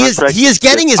 And he is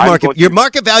getting his market. Your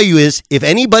market value is,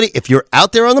 if you're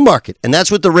out there on the market, and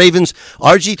that's what the Ravens,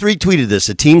 RG3 tweeted this.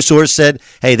 A team source said,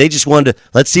 hey, they just wanted to,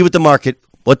 let's see what the market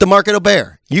will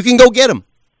bear. You can go get him.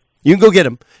 You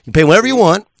can pay whatever you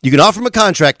want. You can offer him a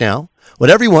contract now,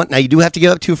 whatever you want. Now, you do have to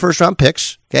give up 2 first-round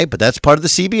picks, okay, but that's part of the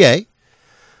CBA.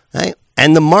 Right?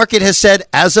 And the market has said,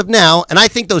 as of now, and I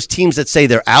think those teams that say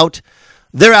they're out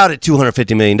at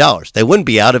 $250 million. They wouldn't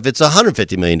be out if it's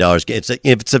 $150 million. If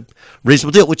it's a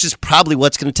reasonable deal, which is probably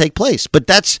what's going to take place. But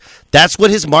that's what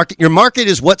his market. Your market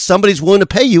is what somebody's willing to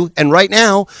pay you. And right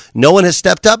now, no one has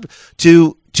stepped up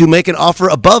to make an offer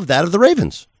above that of the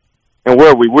Ravens. And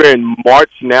where are we? We're in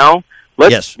March now.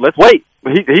 Let's wait.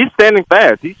 He's standing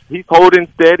fast. He's holding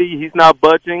steady. He's not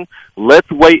budging. Let's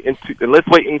wait and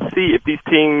see if these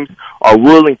teams are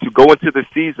willing to go into the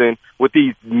season with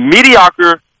these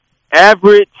mediocre,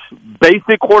 average,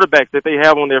 basic quarterbacks that they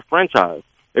have on their franchise.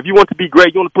 If you want to be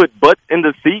great, you want to put butts in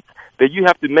the seats, then you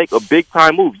have to make a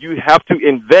big-time move. You have to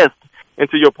invest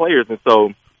into your players. And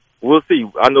so we'll see.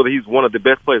 I know that he's one of the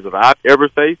best players that I've ever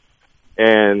faced,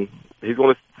 and he's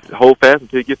going to hold fast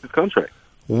until he gets his contract.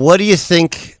 What do you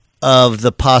think of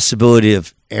the possibility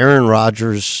of Aaron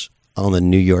Rodgers on the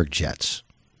New York Jets?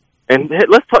 And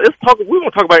let's talk. We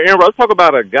won't talk about Aaron Rodgers. Let's talk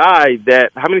about a guy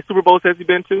that, how many Super Bowls has he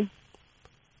been to?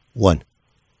 One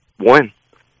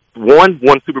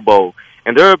Super Bowl,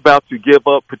 and they're about to give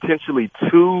up potentially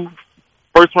 2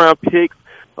 first-round picks,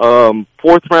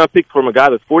 4th-round picks from a guy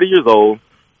that's 40 years old,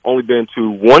 only been to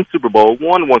 1 Super Bowl,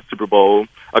 won 1 Super Bowl,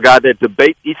 a guy that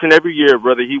debates each and every year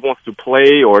whether he wants to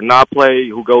play or not play,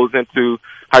 who goes into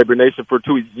hibernation for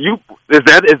 2 weeks. Is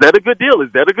that a good deal?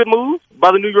 Is that a good move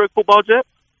by the New York Football Jets?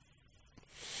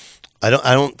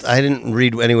 I didn't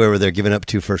read anywhere where they're giving up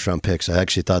 2 first-round picks. I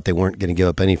actually thought they weren't going to give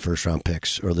up any first-round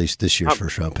picks, or at least this year's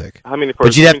first-round pick. How many?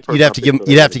 But you'd have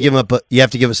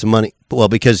to give them some money. Well,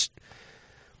 because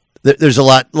there's a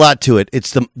lot to it.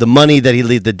 It's the money that he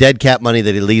leaves, the dead cap money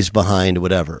that he leaves behind,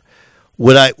 whatever.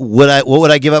 What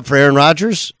would I give up for Aaron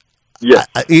Rodgers? Yes.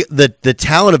 The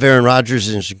talent of Aaron Rodgers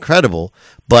is incredible,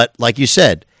 but like you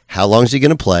said, how long is he going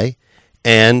to play?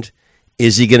 And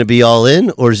is he going to be all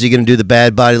in, or is he going to do the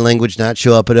bad body language, not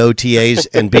show up at OTAs,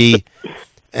 and be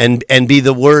and be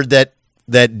the word that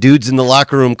dudes in the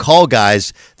locker room call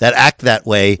guys that act that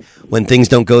way when things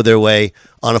don't go their way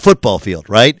on a football field,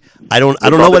 right? I don't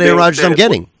know what Aaron Rodgers I'm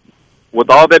getting. With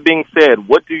all that being said,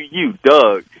 what do you,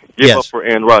 Doug, give up for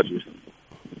Aaron Rodgers?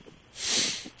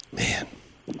 Man.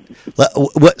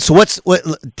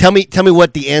 Tell me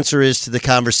what the answer is to the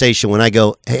conversation when I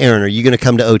go, hey, Aaron, are you going to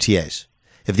come to OTAs?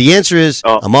 If the answer is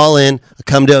I'm all in, I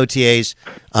come to OTAs,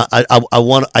 I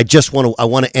want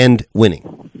to end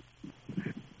winning.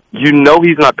 You know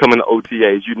he's not coming to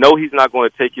OTAs. You know he's not going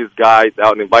to take his guys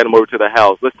out and invite them over to the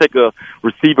house. Let's take a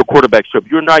receiver quarterback trip.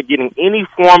 You're not getting any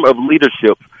form of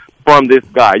leadership from this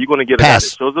guy. You're going to get a guy that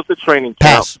shows up to training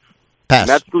camp,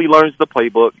 magically learns the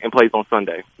playbook, and plays on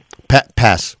Sunday.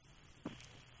 Pass.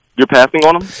 You're passing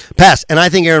on him? Pass. And I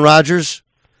think Aaron Rodgers,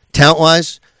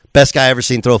 talent-wise, best guy I ever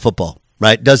seen throw a football,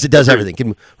 right? Does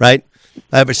everything, right?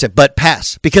 But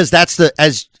pass. Because that's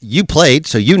as you played,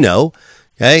 so you know,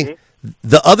 okay? Mm-hmm.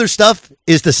 The other stuff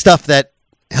is the stuff that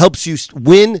helps you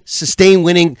win, sustain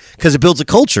winning, because it builds a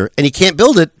culture, and he can't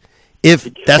build it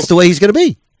if that's the way he's going to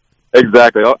be.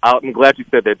 Exactly. I'm glad you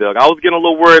said that, Doug. I was getting a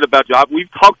little world about you.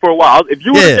 We've talked for a while. If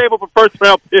you would have gave up a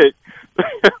first-round pick,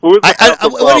 there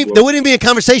wouldn't even be a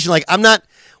conversation. Like, I'm not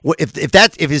 –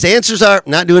 if his answers are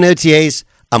not doing OTAs,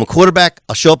 I'm a quarterback,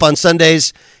 I'll show up on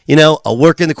Sundays, I'll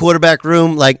work in the quarterback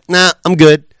room. Like, nah, I'm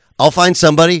good. I'll find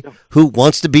somebody who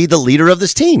wants to be the leader of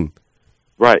this team.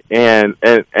 Right, and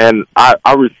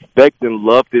I respect and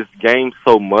love this game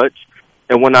so much.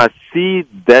 And when I see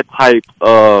that type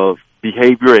of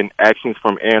behavior and actions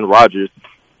from Aaron Rodgers,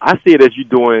 I see it as you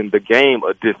doing the game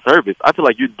a disservice. I feel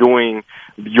like you're doing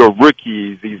your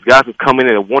rookies, these guys who come in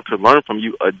and want to learn from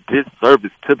you, a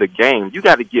disservice to the game. You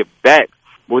got to give back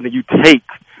more than you take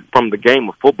from the game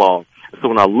of football. So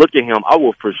when I look at him, I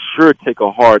will for sure take a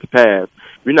hard pass.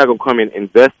 You're not going to come in and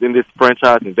invest in this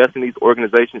franchise, invest in these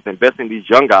organizations, invest in these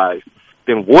young guys.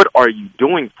 Then what are you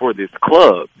doing for this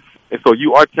club? And so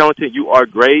you are talented, you are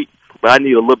great, but I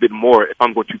need a little bit more if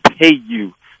I'm going to pay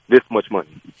you this much money.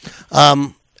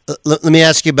 Let me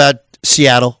ask you about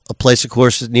Seattle, a place, of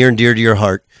course, near and dear to your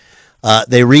heart.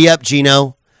 They re-up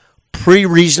Geno, pretty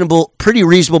reasonable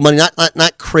money,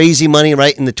 not crazy money,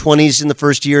 right? In the 20s in the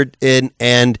first year,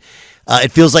 and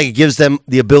it feels like it gives them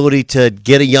the ability to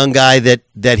get a young guy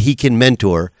that he can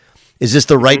mentor. Is this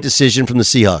the right decision from the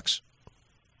Seahawks?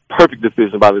 Perfect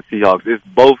decision by the Seahawks. It's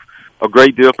both a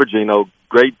great deal for Geno,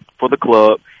 great for the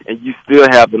club, and you still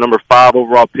have the number 5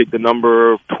 overall pick, the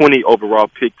number 20 overall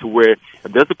pick, to where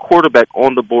if there's a quarterback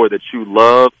on the board that you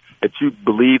love, that you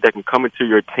believe that can come into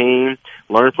your team,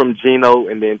 learn from Geno,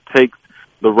 and then take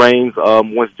the reins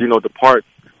once Geno departs,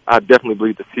 I definitely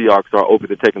believe the Seahawks are open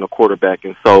to taking a quarterback.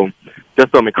 And so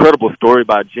just some incredible story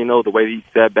by Geno, the way he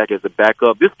sat back as a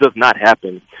backup. This does not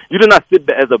happen. You do not sit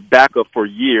as a backup for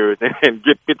years and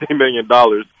get $15 million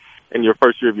in your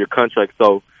first year of your contract.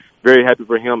 So very happy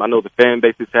for him. I know the fan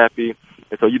base is happy.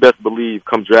 And so you best believe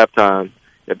come draft time,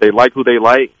 if they like who they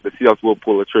like, the Seahawks will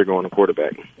pull a trigger on a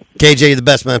quarterback. KJ, you're the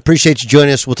best, man. Appreciate you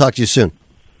joining us. We'll talk to you soon.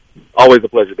 Always a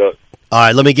pleasure, Doug. All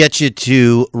right, let me get you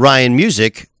to Ryan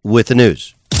Music with the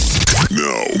news.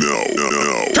 No.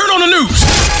 Turn on the news.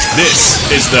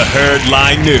 This is the Herd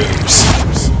Line News.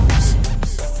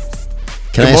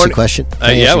 Can I ask you a question?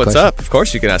 Yeah, what's up? Of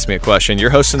course you can ask me a question.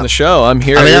 You're hosting the show. I'm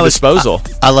here at your disposal.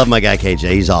 I love my guy,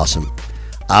 KJ. He's awesome.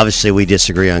 Obviously, we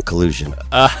disagree on collusion.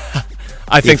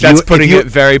 I think that's putting it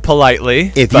very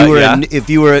politely. If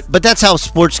you were, but that's how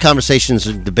sports conversations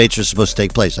and debates are supposed to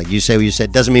take place. Like you say what you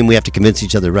said, doesn't mean we have to convince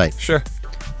each other right. Sure.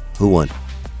 Who won?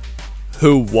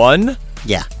 Who won?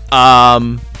 Yeah.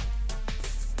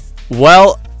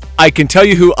 Well, I can tell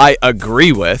you who I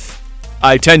agree with.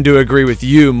 I tend to agree with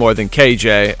you more than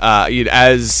KJ.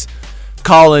 As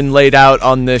Colin laid out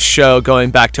on this show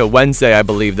going back to Wednesday, I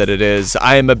believe that it is,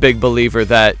 I am a big believer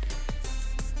that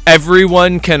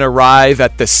everyone can arrive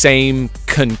at the same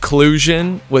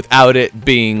conclusion without it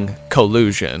being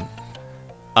collusion.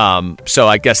 So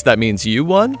I guess that means you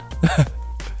won?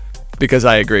 Because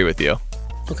I agree with you.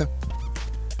 Okay.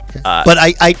 But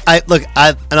I look,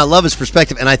 I love his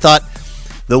perspective, and I thought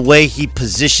the way he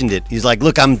positioned it, he's like,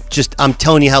 look, I'm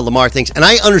telling you how Lamar thinks, and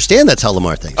I understand that's how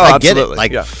Lamar thinks. I get absolutely. it.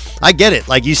 Like, yeah. I get it.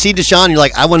 Like, you see Deshaun, you're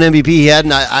like, I won MVP, he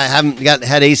hadn't. I haven't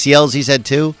had ACLs, he's had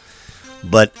too.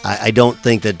 But I don't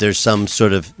think that there's some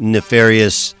sort of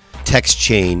nefarious text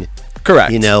chain,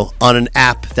 correct? On an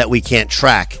app that we can't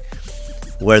track,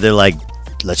 where they're like,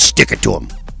 let's stick it to him.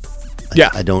 Yeah,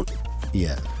 I don't.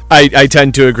 Yeah. I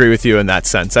tend to agree with you in that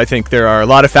sense. I think there are a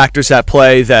lot of factors at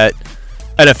play that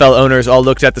NFL owners all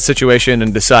looked at the situation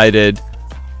and decided,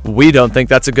 we don't think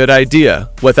that's a good idea,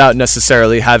 without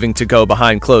necessarily having to go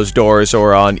behind closed doors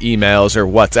or on emails or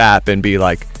WhatsApp and be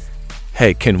like,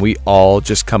 hey, can we all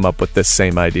just come up with this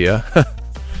same idea?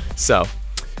 So, all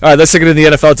right, let's take it to the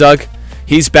NFL, Doug.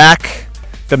 He's back.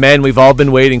 The man we've all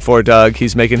been waiting for, Doug.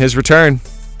 He's making his return.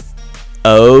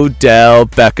 Odell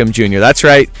Beckham Jr. That's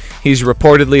right. He's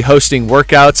reportedly hosting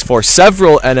workouts for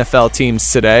several NFL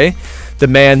teams today. The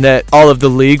man that all of the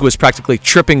league was practically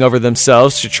tripping over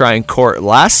themselves to try and court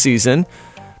last season,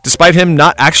 despite him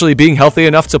not actually being healthy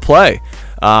enough to play.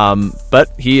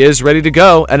 But he is ready to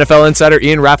go. NFL insider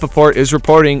Ian Rappaport is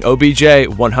reporting OBJ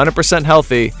 100%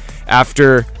 healthy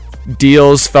after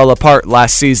deals fell apart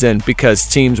last season because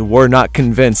teams were not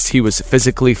convinced he was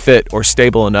physically fit or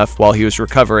stable enough while he was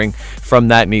recovering from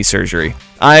that knee surgery.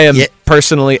 I am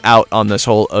personally out on this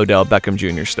whole Odell Beckham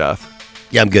Jr. stuff.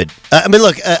 Yeah, I'm good.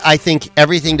 Look, I think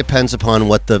everything depends upon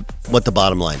what the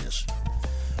bottom line is.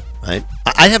 Right?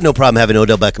 I have no problem having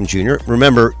Odell Beckham Jr.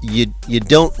 Remember, you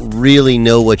don't really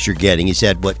know what you're getting. He's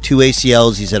had, 2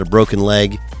 ACLs. He's had a broken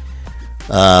leg.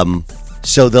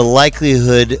 So the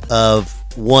likelihood of,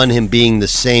 him being the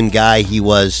same guy he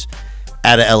was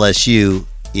at LSU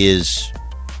is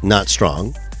not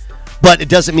strong. But it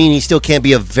doesn't mean he still can't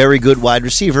be a very good wide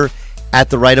receiver at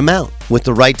the right amount with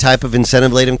the right type of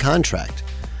incentive-laden contract.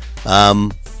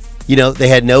 They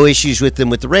had no issues with him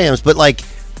with the Rams, but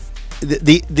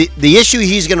the issue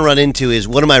he's going to run into is,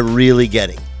 what am I really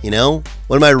getting?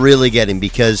 What am I really getting?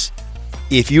 Because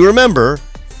if you remember,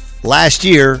 last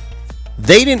year,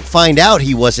 they didn't find out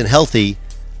he wasn't healthy,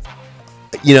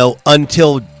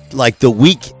 until the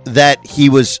week that he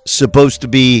was supposed to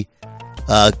be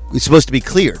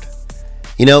cleared.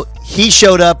 He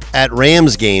showed up at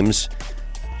Rams games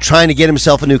trying to get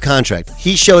himself a new contract.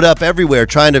 He showed up everywhere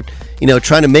trying to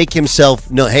make himself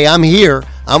know, hey, I'm here,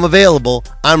 I'm available,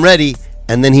 I'm ready,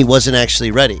 and then he wasn't actually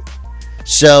ready.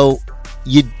 So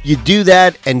you do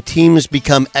that, and teams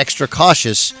become extra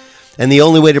cautious, and the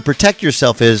only way to protect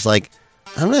yourself is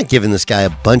I'm not giving this guy a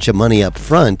bunch of money up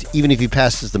front, even if he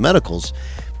passes the medicals,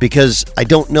 because I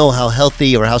don't know how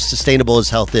healthy or how sustainable his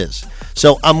health is.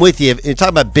 So I'm with you. If you're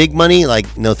talking about big money,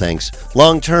 no thanks.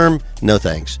 Long term, no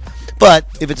thanks. But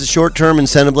if it's a short-term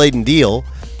incentive-laden deal,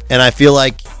 and I feel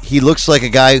like he looks like a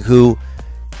guy who,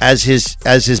 as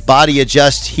his body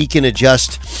adjusts, he can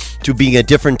adjust to being a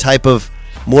different type of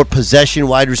more possession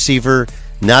wide receiver,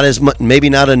 not as much, maybe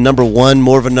not a number one,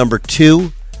 more of a number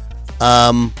two.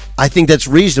 I think that's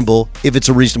reasonable if it's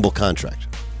a reasonable contract.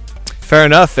 Fair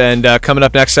enough. And coming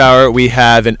up next hour, we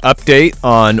have an update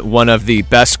on one of the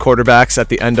best quarterbacks at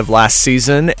the end of last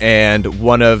season and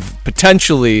one of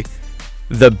potentially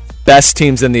the best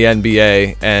teams in the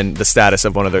NBA and the status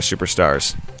of one of their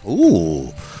superstars.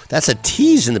 Ooh, that's a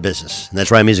tease in the business. And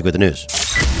that's Ryan Music with the news.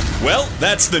 Well,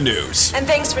 that's the news. And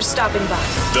thanks for stopping by.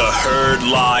 The Herd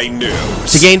Line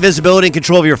News. To gain visibility and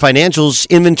control of your financials,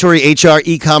 inventory, HR,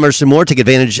 e-commerce, and more, take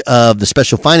advantage of the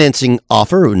special financing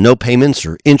offer, no payments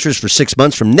or interest for 6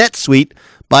 months from NetSuite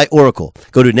by Oracle.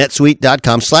 Go to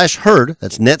netsuite.com/herd.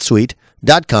 That's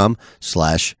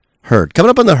netsuite.com/herd. Coming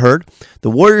up on the Herd, the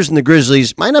Warriors and the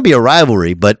Grizzlies might not be a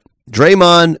rivalry, but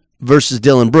Draymond versus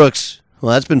Dylan Brooks,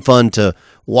 well, that's been fun to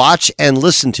watch and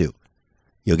listen to.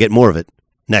 You'll get more of it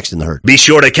next in the Herd. Be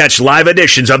sure to catch live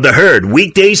editions of the Herd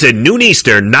weekdays at noon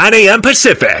Eastern, 9 a.m.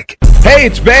 Pacific. Hey,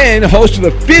 it's Ben, host of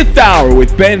the Fifth Hour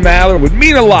with Ben Maller. It would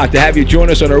mean a lot to have you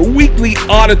join us on our weekly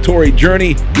auditory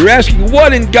journey. You're asking,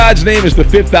 what in God's name is the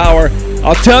Fifth Hour?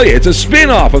 I'll tell you, it's a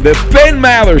spin-off of the Ben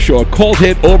Maller Show, a cult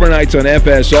hit overnights on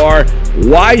FSR.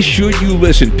 Why should you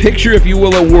listen? Picture, if you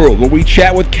will, a world where we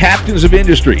chat with captains of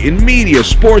industry in media,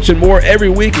 sports, and more every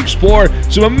week. Explore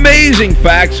some amazing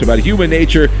facts about human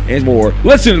nature and more.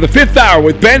 Listen to the Fifth Hour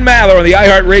with Ben Maller on the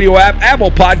iHeartRadio app, Apple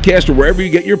Podcast, or wherever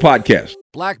you get your podcasts.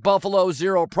 Black Buffalo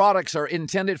Zero products are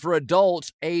intended for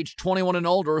adults age 21 and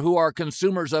older who are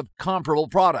consumers of comparable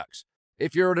products.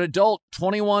 If you're an adult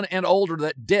 21 and older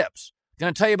that dips, I'm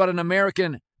going to tell you about an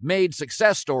American-made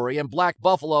success story in Black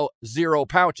Buffalo Zero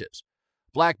pouches.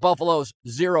 Black Buffalo's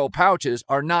Zero pouches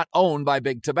are not owned by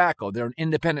Big Tobacco. They're an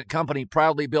independent company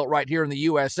proudly built right here in the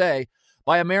USA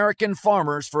by American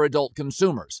farmers for adult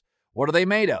consumers. What are they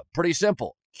made of? Pretty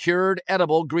simple. Cured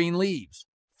edible green leaves.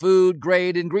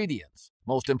 Food-grade ingredients.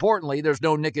 Most importantly, there's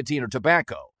no nicotine or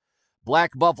tobacco.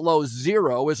 Black Buffalo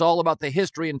Zero is all about the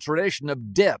history and tradition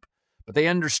of dip, but they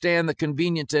understand the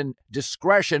convenience and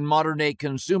discretion modern-day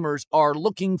consumers are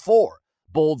looking for.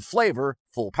 Bold flavor,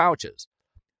 full pouches.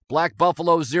 Black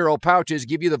Buffalo Zero pouches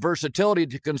give you the versatility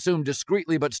to consume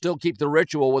discreetly but still keep the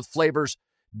ritual with flavors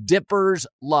dippers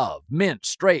love. Mint,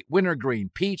 straight,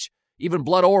 wintergreen, peach, even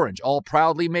blood orange, all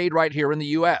proudly made right here in the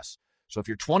U.S. So if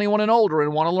you're 21 and older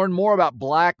and want to learn more about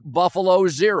Black Buffalo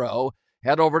Zero,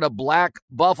 head over to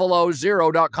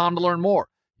blackbuffalozero.com to learn more.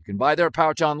 You can buy their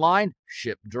pouch online,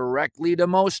 shipped directly to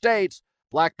most states.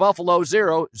 Black Buffalo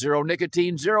Zero, zero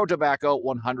nicotine, zero tobacco,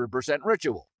 100%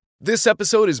 ritual. This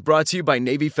episode is brought to you by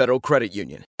Navy Federal Credit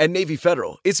Union. At Navy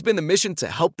Federal, it's been the mission to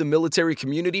help the military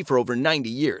community for over 90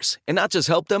 years. And not just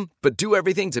help them, but do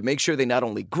everything to make sure they not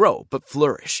only grow, but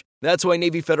flourish. That's why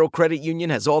Navy Federal Credit Union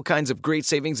has all kinds of great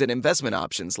savings and investment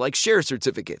options like share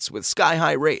certificates with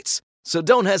sky-high rates. So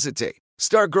don't hesitate.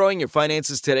 Start growing your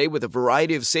finances today with a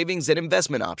variety of savings and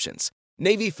investment options.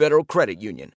 Navy Federal Credit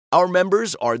Union. Our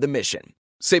members are the mission.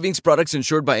 Savings products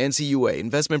insured by NCUA.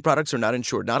 Investment products are not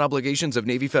insured, not obligations of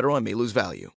Navy Federal and may lose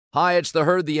value. Hi, it's the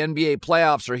Herd. The NBA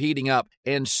playoffs are heating up,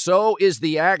 and so is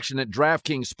the action at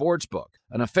DraftKings Sportsbook,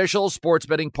 an official sports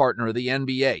betting partner of the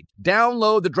NBA.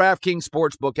 Download the DraftKings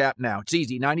Sportsbook app now. It's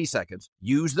easy, 90 seconds.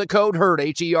 Use the code HERD,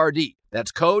 H-E-R-D.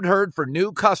 That's code HERD for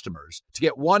new customers to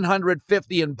get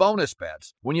 $150 in bonus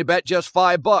bets when you bet just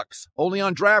 $5. Only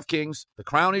on DraftKings. The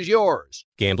crown is yours.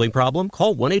 Gambling problem?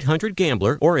 Call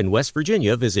 1-800-GAMBLER or in West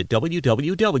Virginia, visit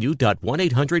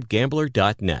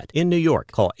www.1800gambler.net. In New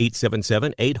York, call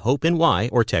 877-8-HOPE-NY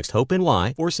or text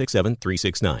HOPE-NY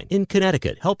 467-369. In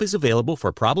Connecticut, help is available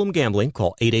for problem gambling.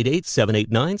 Call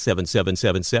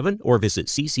 888-789-7777 or visit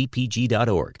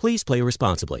ccpg.org. Please play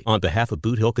responsibly. On behalf of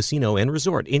Boot Hill Casino and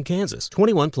Resort in Kansas,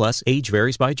 21 plus, age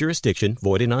varies by jurisdiction,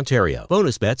 void in Ontario.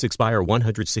 Bonus bets expire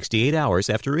 168 hours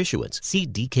after issuance. See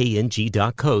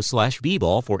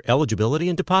dkng.co/bball for eligibility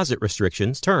and deposit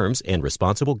restrictions, terms, and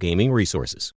responsible gaming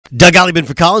resources. Doug Ollieman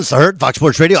for Collins, The Herd, Fox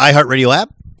Sports Radio, iHeartRadio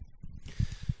app.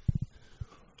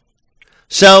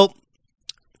 So,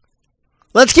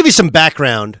 let's give you some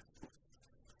background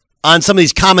on some of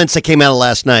these comments that came out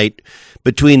last night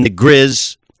between the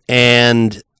Grizz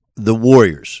and the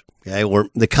Warriors. Okay, where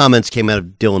the comments came out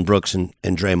of Dillon Brooks and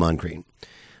Draymond Green.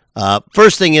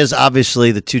 First thing is,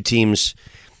 obviously, the two teams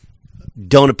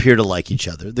don't appear to like each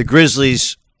other. The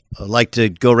Grizzlies like to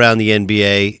go around the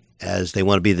NBA as they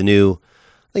want to be the new,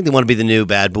 I think they want to be the new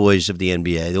bad boys of the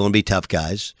NBA. They want to be tough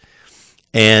guys.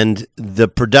 And the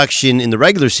production in the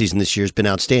regular season this year has been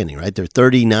outstanding, right? They're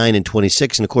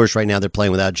 39-26, and of course, right now they're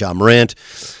playing without Ja Morant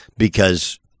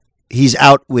because he's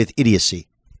out with idiocy.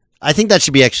 I think that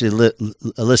should be actually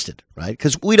listed, right?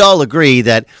 Because we'd all agree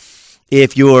that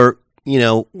if you're,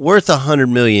 worth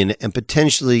 $100 million and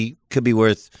potentially could be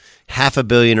worth $500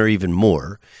 million or even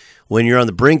more, when you're on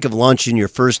the brink of launching your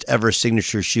first ever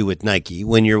signature shoe with Nike,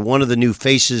 when you're one of the new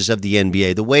faces of the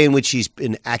NBA, the way in which he's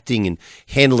been acting and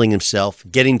handling himself,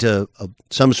 getting to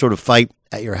some sort of fight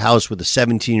at your house with a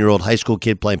 17-year-old high school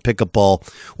kid playing pickup ball,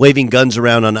 waving guns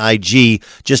around on IG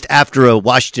just after a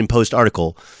Washington Post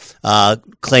article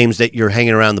claims that you're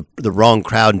hanging around the wrong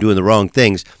crowd and doing the wrong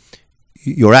things,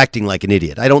 you're acting like an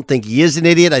idiot. I don't think he is an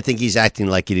idiot. I think he's acting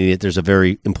like an idiot. There's a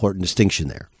very important distinction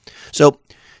there. So,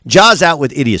 Ja's out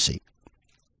with idiocy.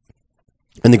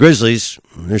 And the Grizzlies,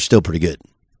 they're still pretty good.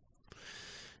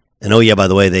 And oh yeah, by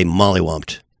the way, they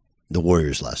mollywomped the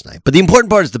Warriors last night. But the important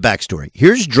part is the backstory.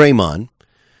 Here's Draymond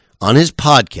on his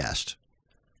podcast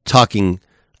talking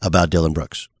about Dillon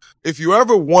Brooks. If you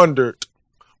ever wondered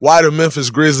why the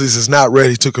Memphis Grizzlies is not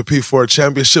ready to compete for a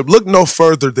championship, look no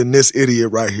further than this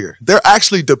idiot right here. They're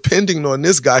actually depending on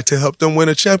this guy to help them win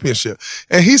a championship.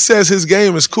 And he says his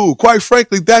game is cool. Quite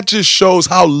frankly, that just shows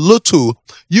how little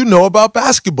you know about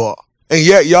basketball. And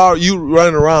yet, you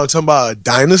running around talking about a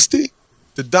dynasty?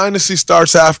 The dynasty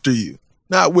starts after you,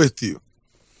 not with you.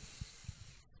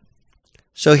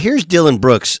 So here's Dillon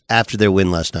Brooks after their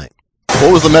win last night.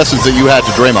 What was the message that you had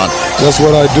to Draymond? That's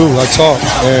what I do. I talk,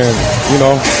 and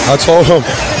I told him,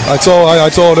 I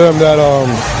told him that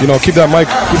keep that mic.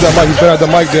 You better have the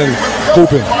mic than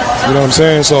hooping. You know what I'm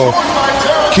saying? So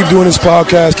keep doing this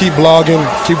podcast, keep blogging,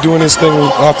 keep doing this thing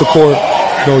off the court.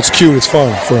 It's cute, it's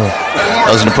fun for him. That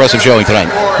was an impressive showing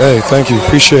tonight. Hey, thank you,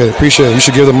 appreciate it. You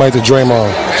should give the mic to Draymond.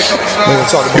 Make him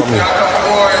talk about me.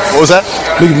 What was that?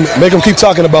 Make him keep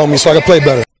talking about me so I can play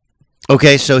better.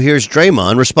 Okay, so here's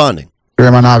Draymond responding.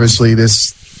 Draymond, obviously,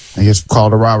 this, I guess,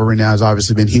 called a rivalry now, has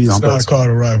obviously been heating on both. It's not called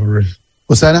a rivalry.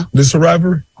 What's that now? This is a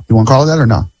rivalry? You want to call it that or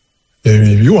no? Yeah, I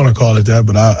mean, if you want to call it that,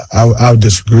 but I would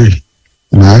disagree.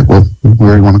 All right, well,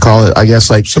 where do you want to call it? I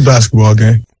guess, it's a basketball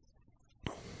game.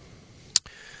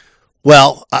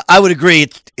 Well, I would agree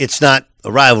it's not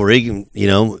a rivalry.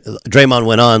 Draymond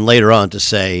went on later on to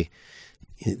say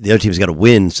the other team's got to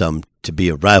win some to be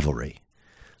a rivalry.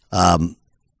 The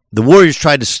Warriors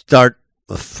tried to start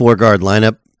a four-guard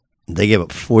lineup. They gave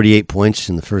up 48 points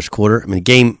in the first quarter. I mean, the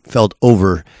game felt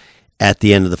over at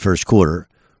the end of the first quarter.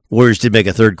 Warriors did make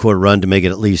a third-quarter run to make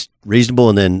it at least reasonable,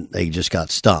 and then they just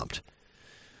got stomped.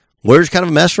 Warriors kind of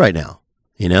a mess right now,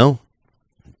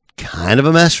 kind of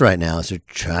a mess right now. So they're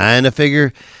trying to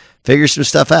figure some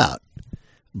stuff out.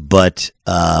 But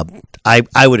I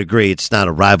would agree it's not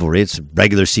a rivalry. It's a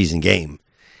regular season game.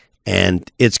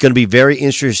 And it's going to be very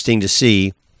interesting to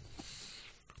see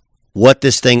what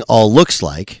this thing all looks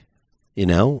like,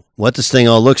 what this thing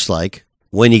all looks like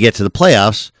when you get to the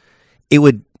playoffs. It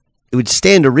would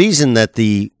stand to reason that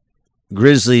the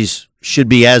Grizzlies should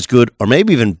be as good or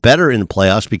maybe even better in the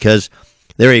playoffs because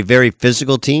they're a very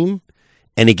physical team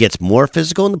and it gets more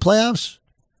physical in the playoffs?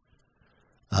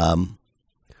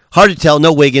 Hard to tell.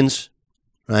 No Wiggins,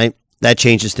 right? That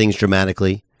changes things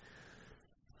dramatically.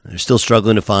 They're still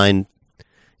struggling to find,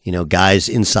 guys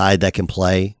inside that can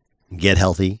play and get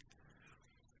healthy.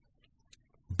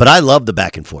 But I love the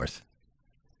back and forth.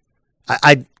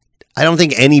 I don't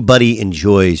think anybody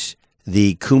enjoys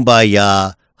the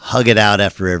kumbaya, hug it out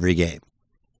after every game.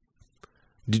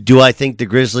 Do I think the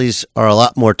Grizzlies are a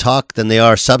lot more talk than they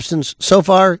are substance so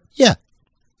far? Yeah.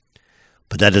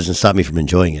 But that doesn't stop me from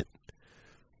enjoying it.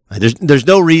 There's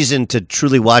no reason to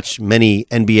truly watch many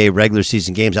NBA regular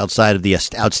season games outside of the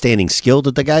outstanding skill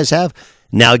that the guys have.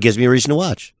 Now it gives me a reason to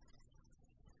watch.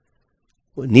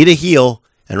 We need a heel,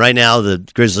 and right now the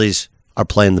Grizzlies are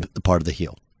playing the part of the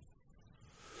heel.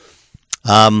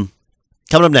 Coming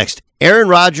up next, Aaron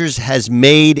Rodgers has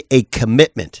made a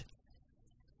commitment.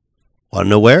 Want to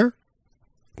know where?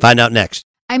 Find out next.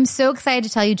 I'm so excited to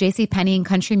tell you JCPenney and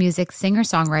country music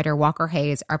singer-songwriter Walker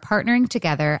Hayes are partnering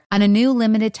together on a new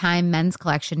limited-time men's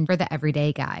collection for the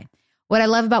everyday guy. What I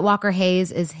love about Walker Hayes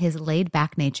is his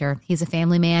laid-back nature. He's a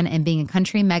family man, and being a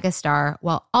country megastar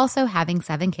while also having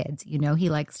 7 kids, he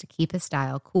likes to keep his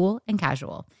style cool and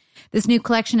casual. This new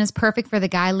collection is perfect for the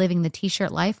guy living the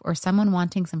t-shirt life or someone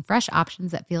wanting some fresh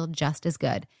options that feel just as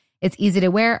good. It's easy to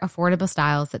wear, affordable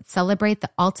styles that celebrate the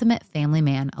ultimate family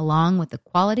man, along with the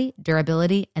quality,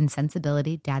 durability, and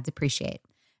sensibility dads appreciate.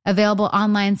 Available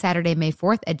online Saturday, May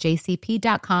 4th at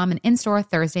jcp.com and in-store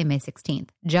Thursday, May 16th.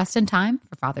 Just in time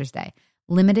for Father's Day.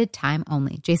 Limited time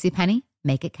only. JCPenney,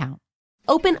 make it count.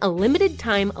 Open a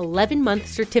limited-time 11-month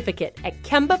certificate at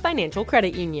Kemba Financial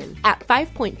Credit Union. At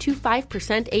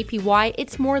 5.25% APY,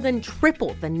 it's more than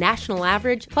triple the national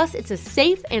average, plus it's a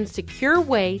safe and secure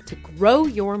way to grow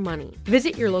your money.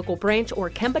 Visit your local branch or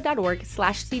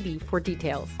kemba.org/CD for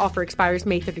details. Offer expires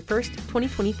May 31st,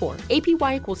 2024.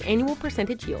 APY equals annual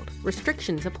percentage yield.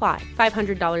 Restrictions apply.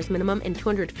 $500 minimum and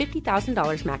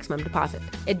 $250,000 maximum deposit.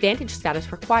 Advantage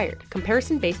status required.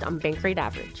 Comparison based on bank rate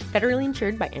average. Federally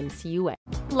insured by NCUA.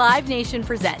 Live Nation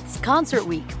presents Concert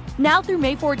Week. Now through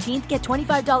May 14th, get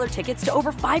 $25 tickets to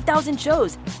over 5,000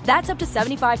 shows. That's up to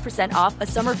 75% off a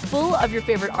summer full of your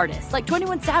favorite artists like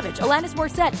 21 Savage, Alanis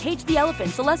Morissette, Cage the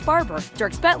Elephant, Celeste Barber,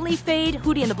 Dierks Bentley, Fade,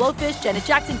 Hootie and the Blowfish, Janet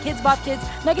Jackson, Kids Bop Kids,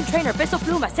 Meghan Trainor, Peso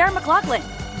Pluma, Sarah McLachlan.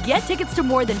 Get tickets to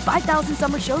more than 5,000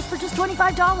 summer shows for just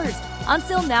 $25.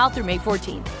 Until now through May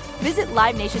 14th. Visit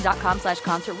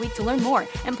livenation.com/Concert Week to learn more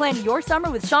and plan your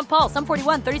summer with Sean Paul, Sum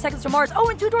 41, 30 Seconds to Mars,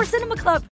 and Two Door Cinema Club.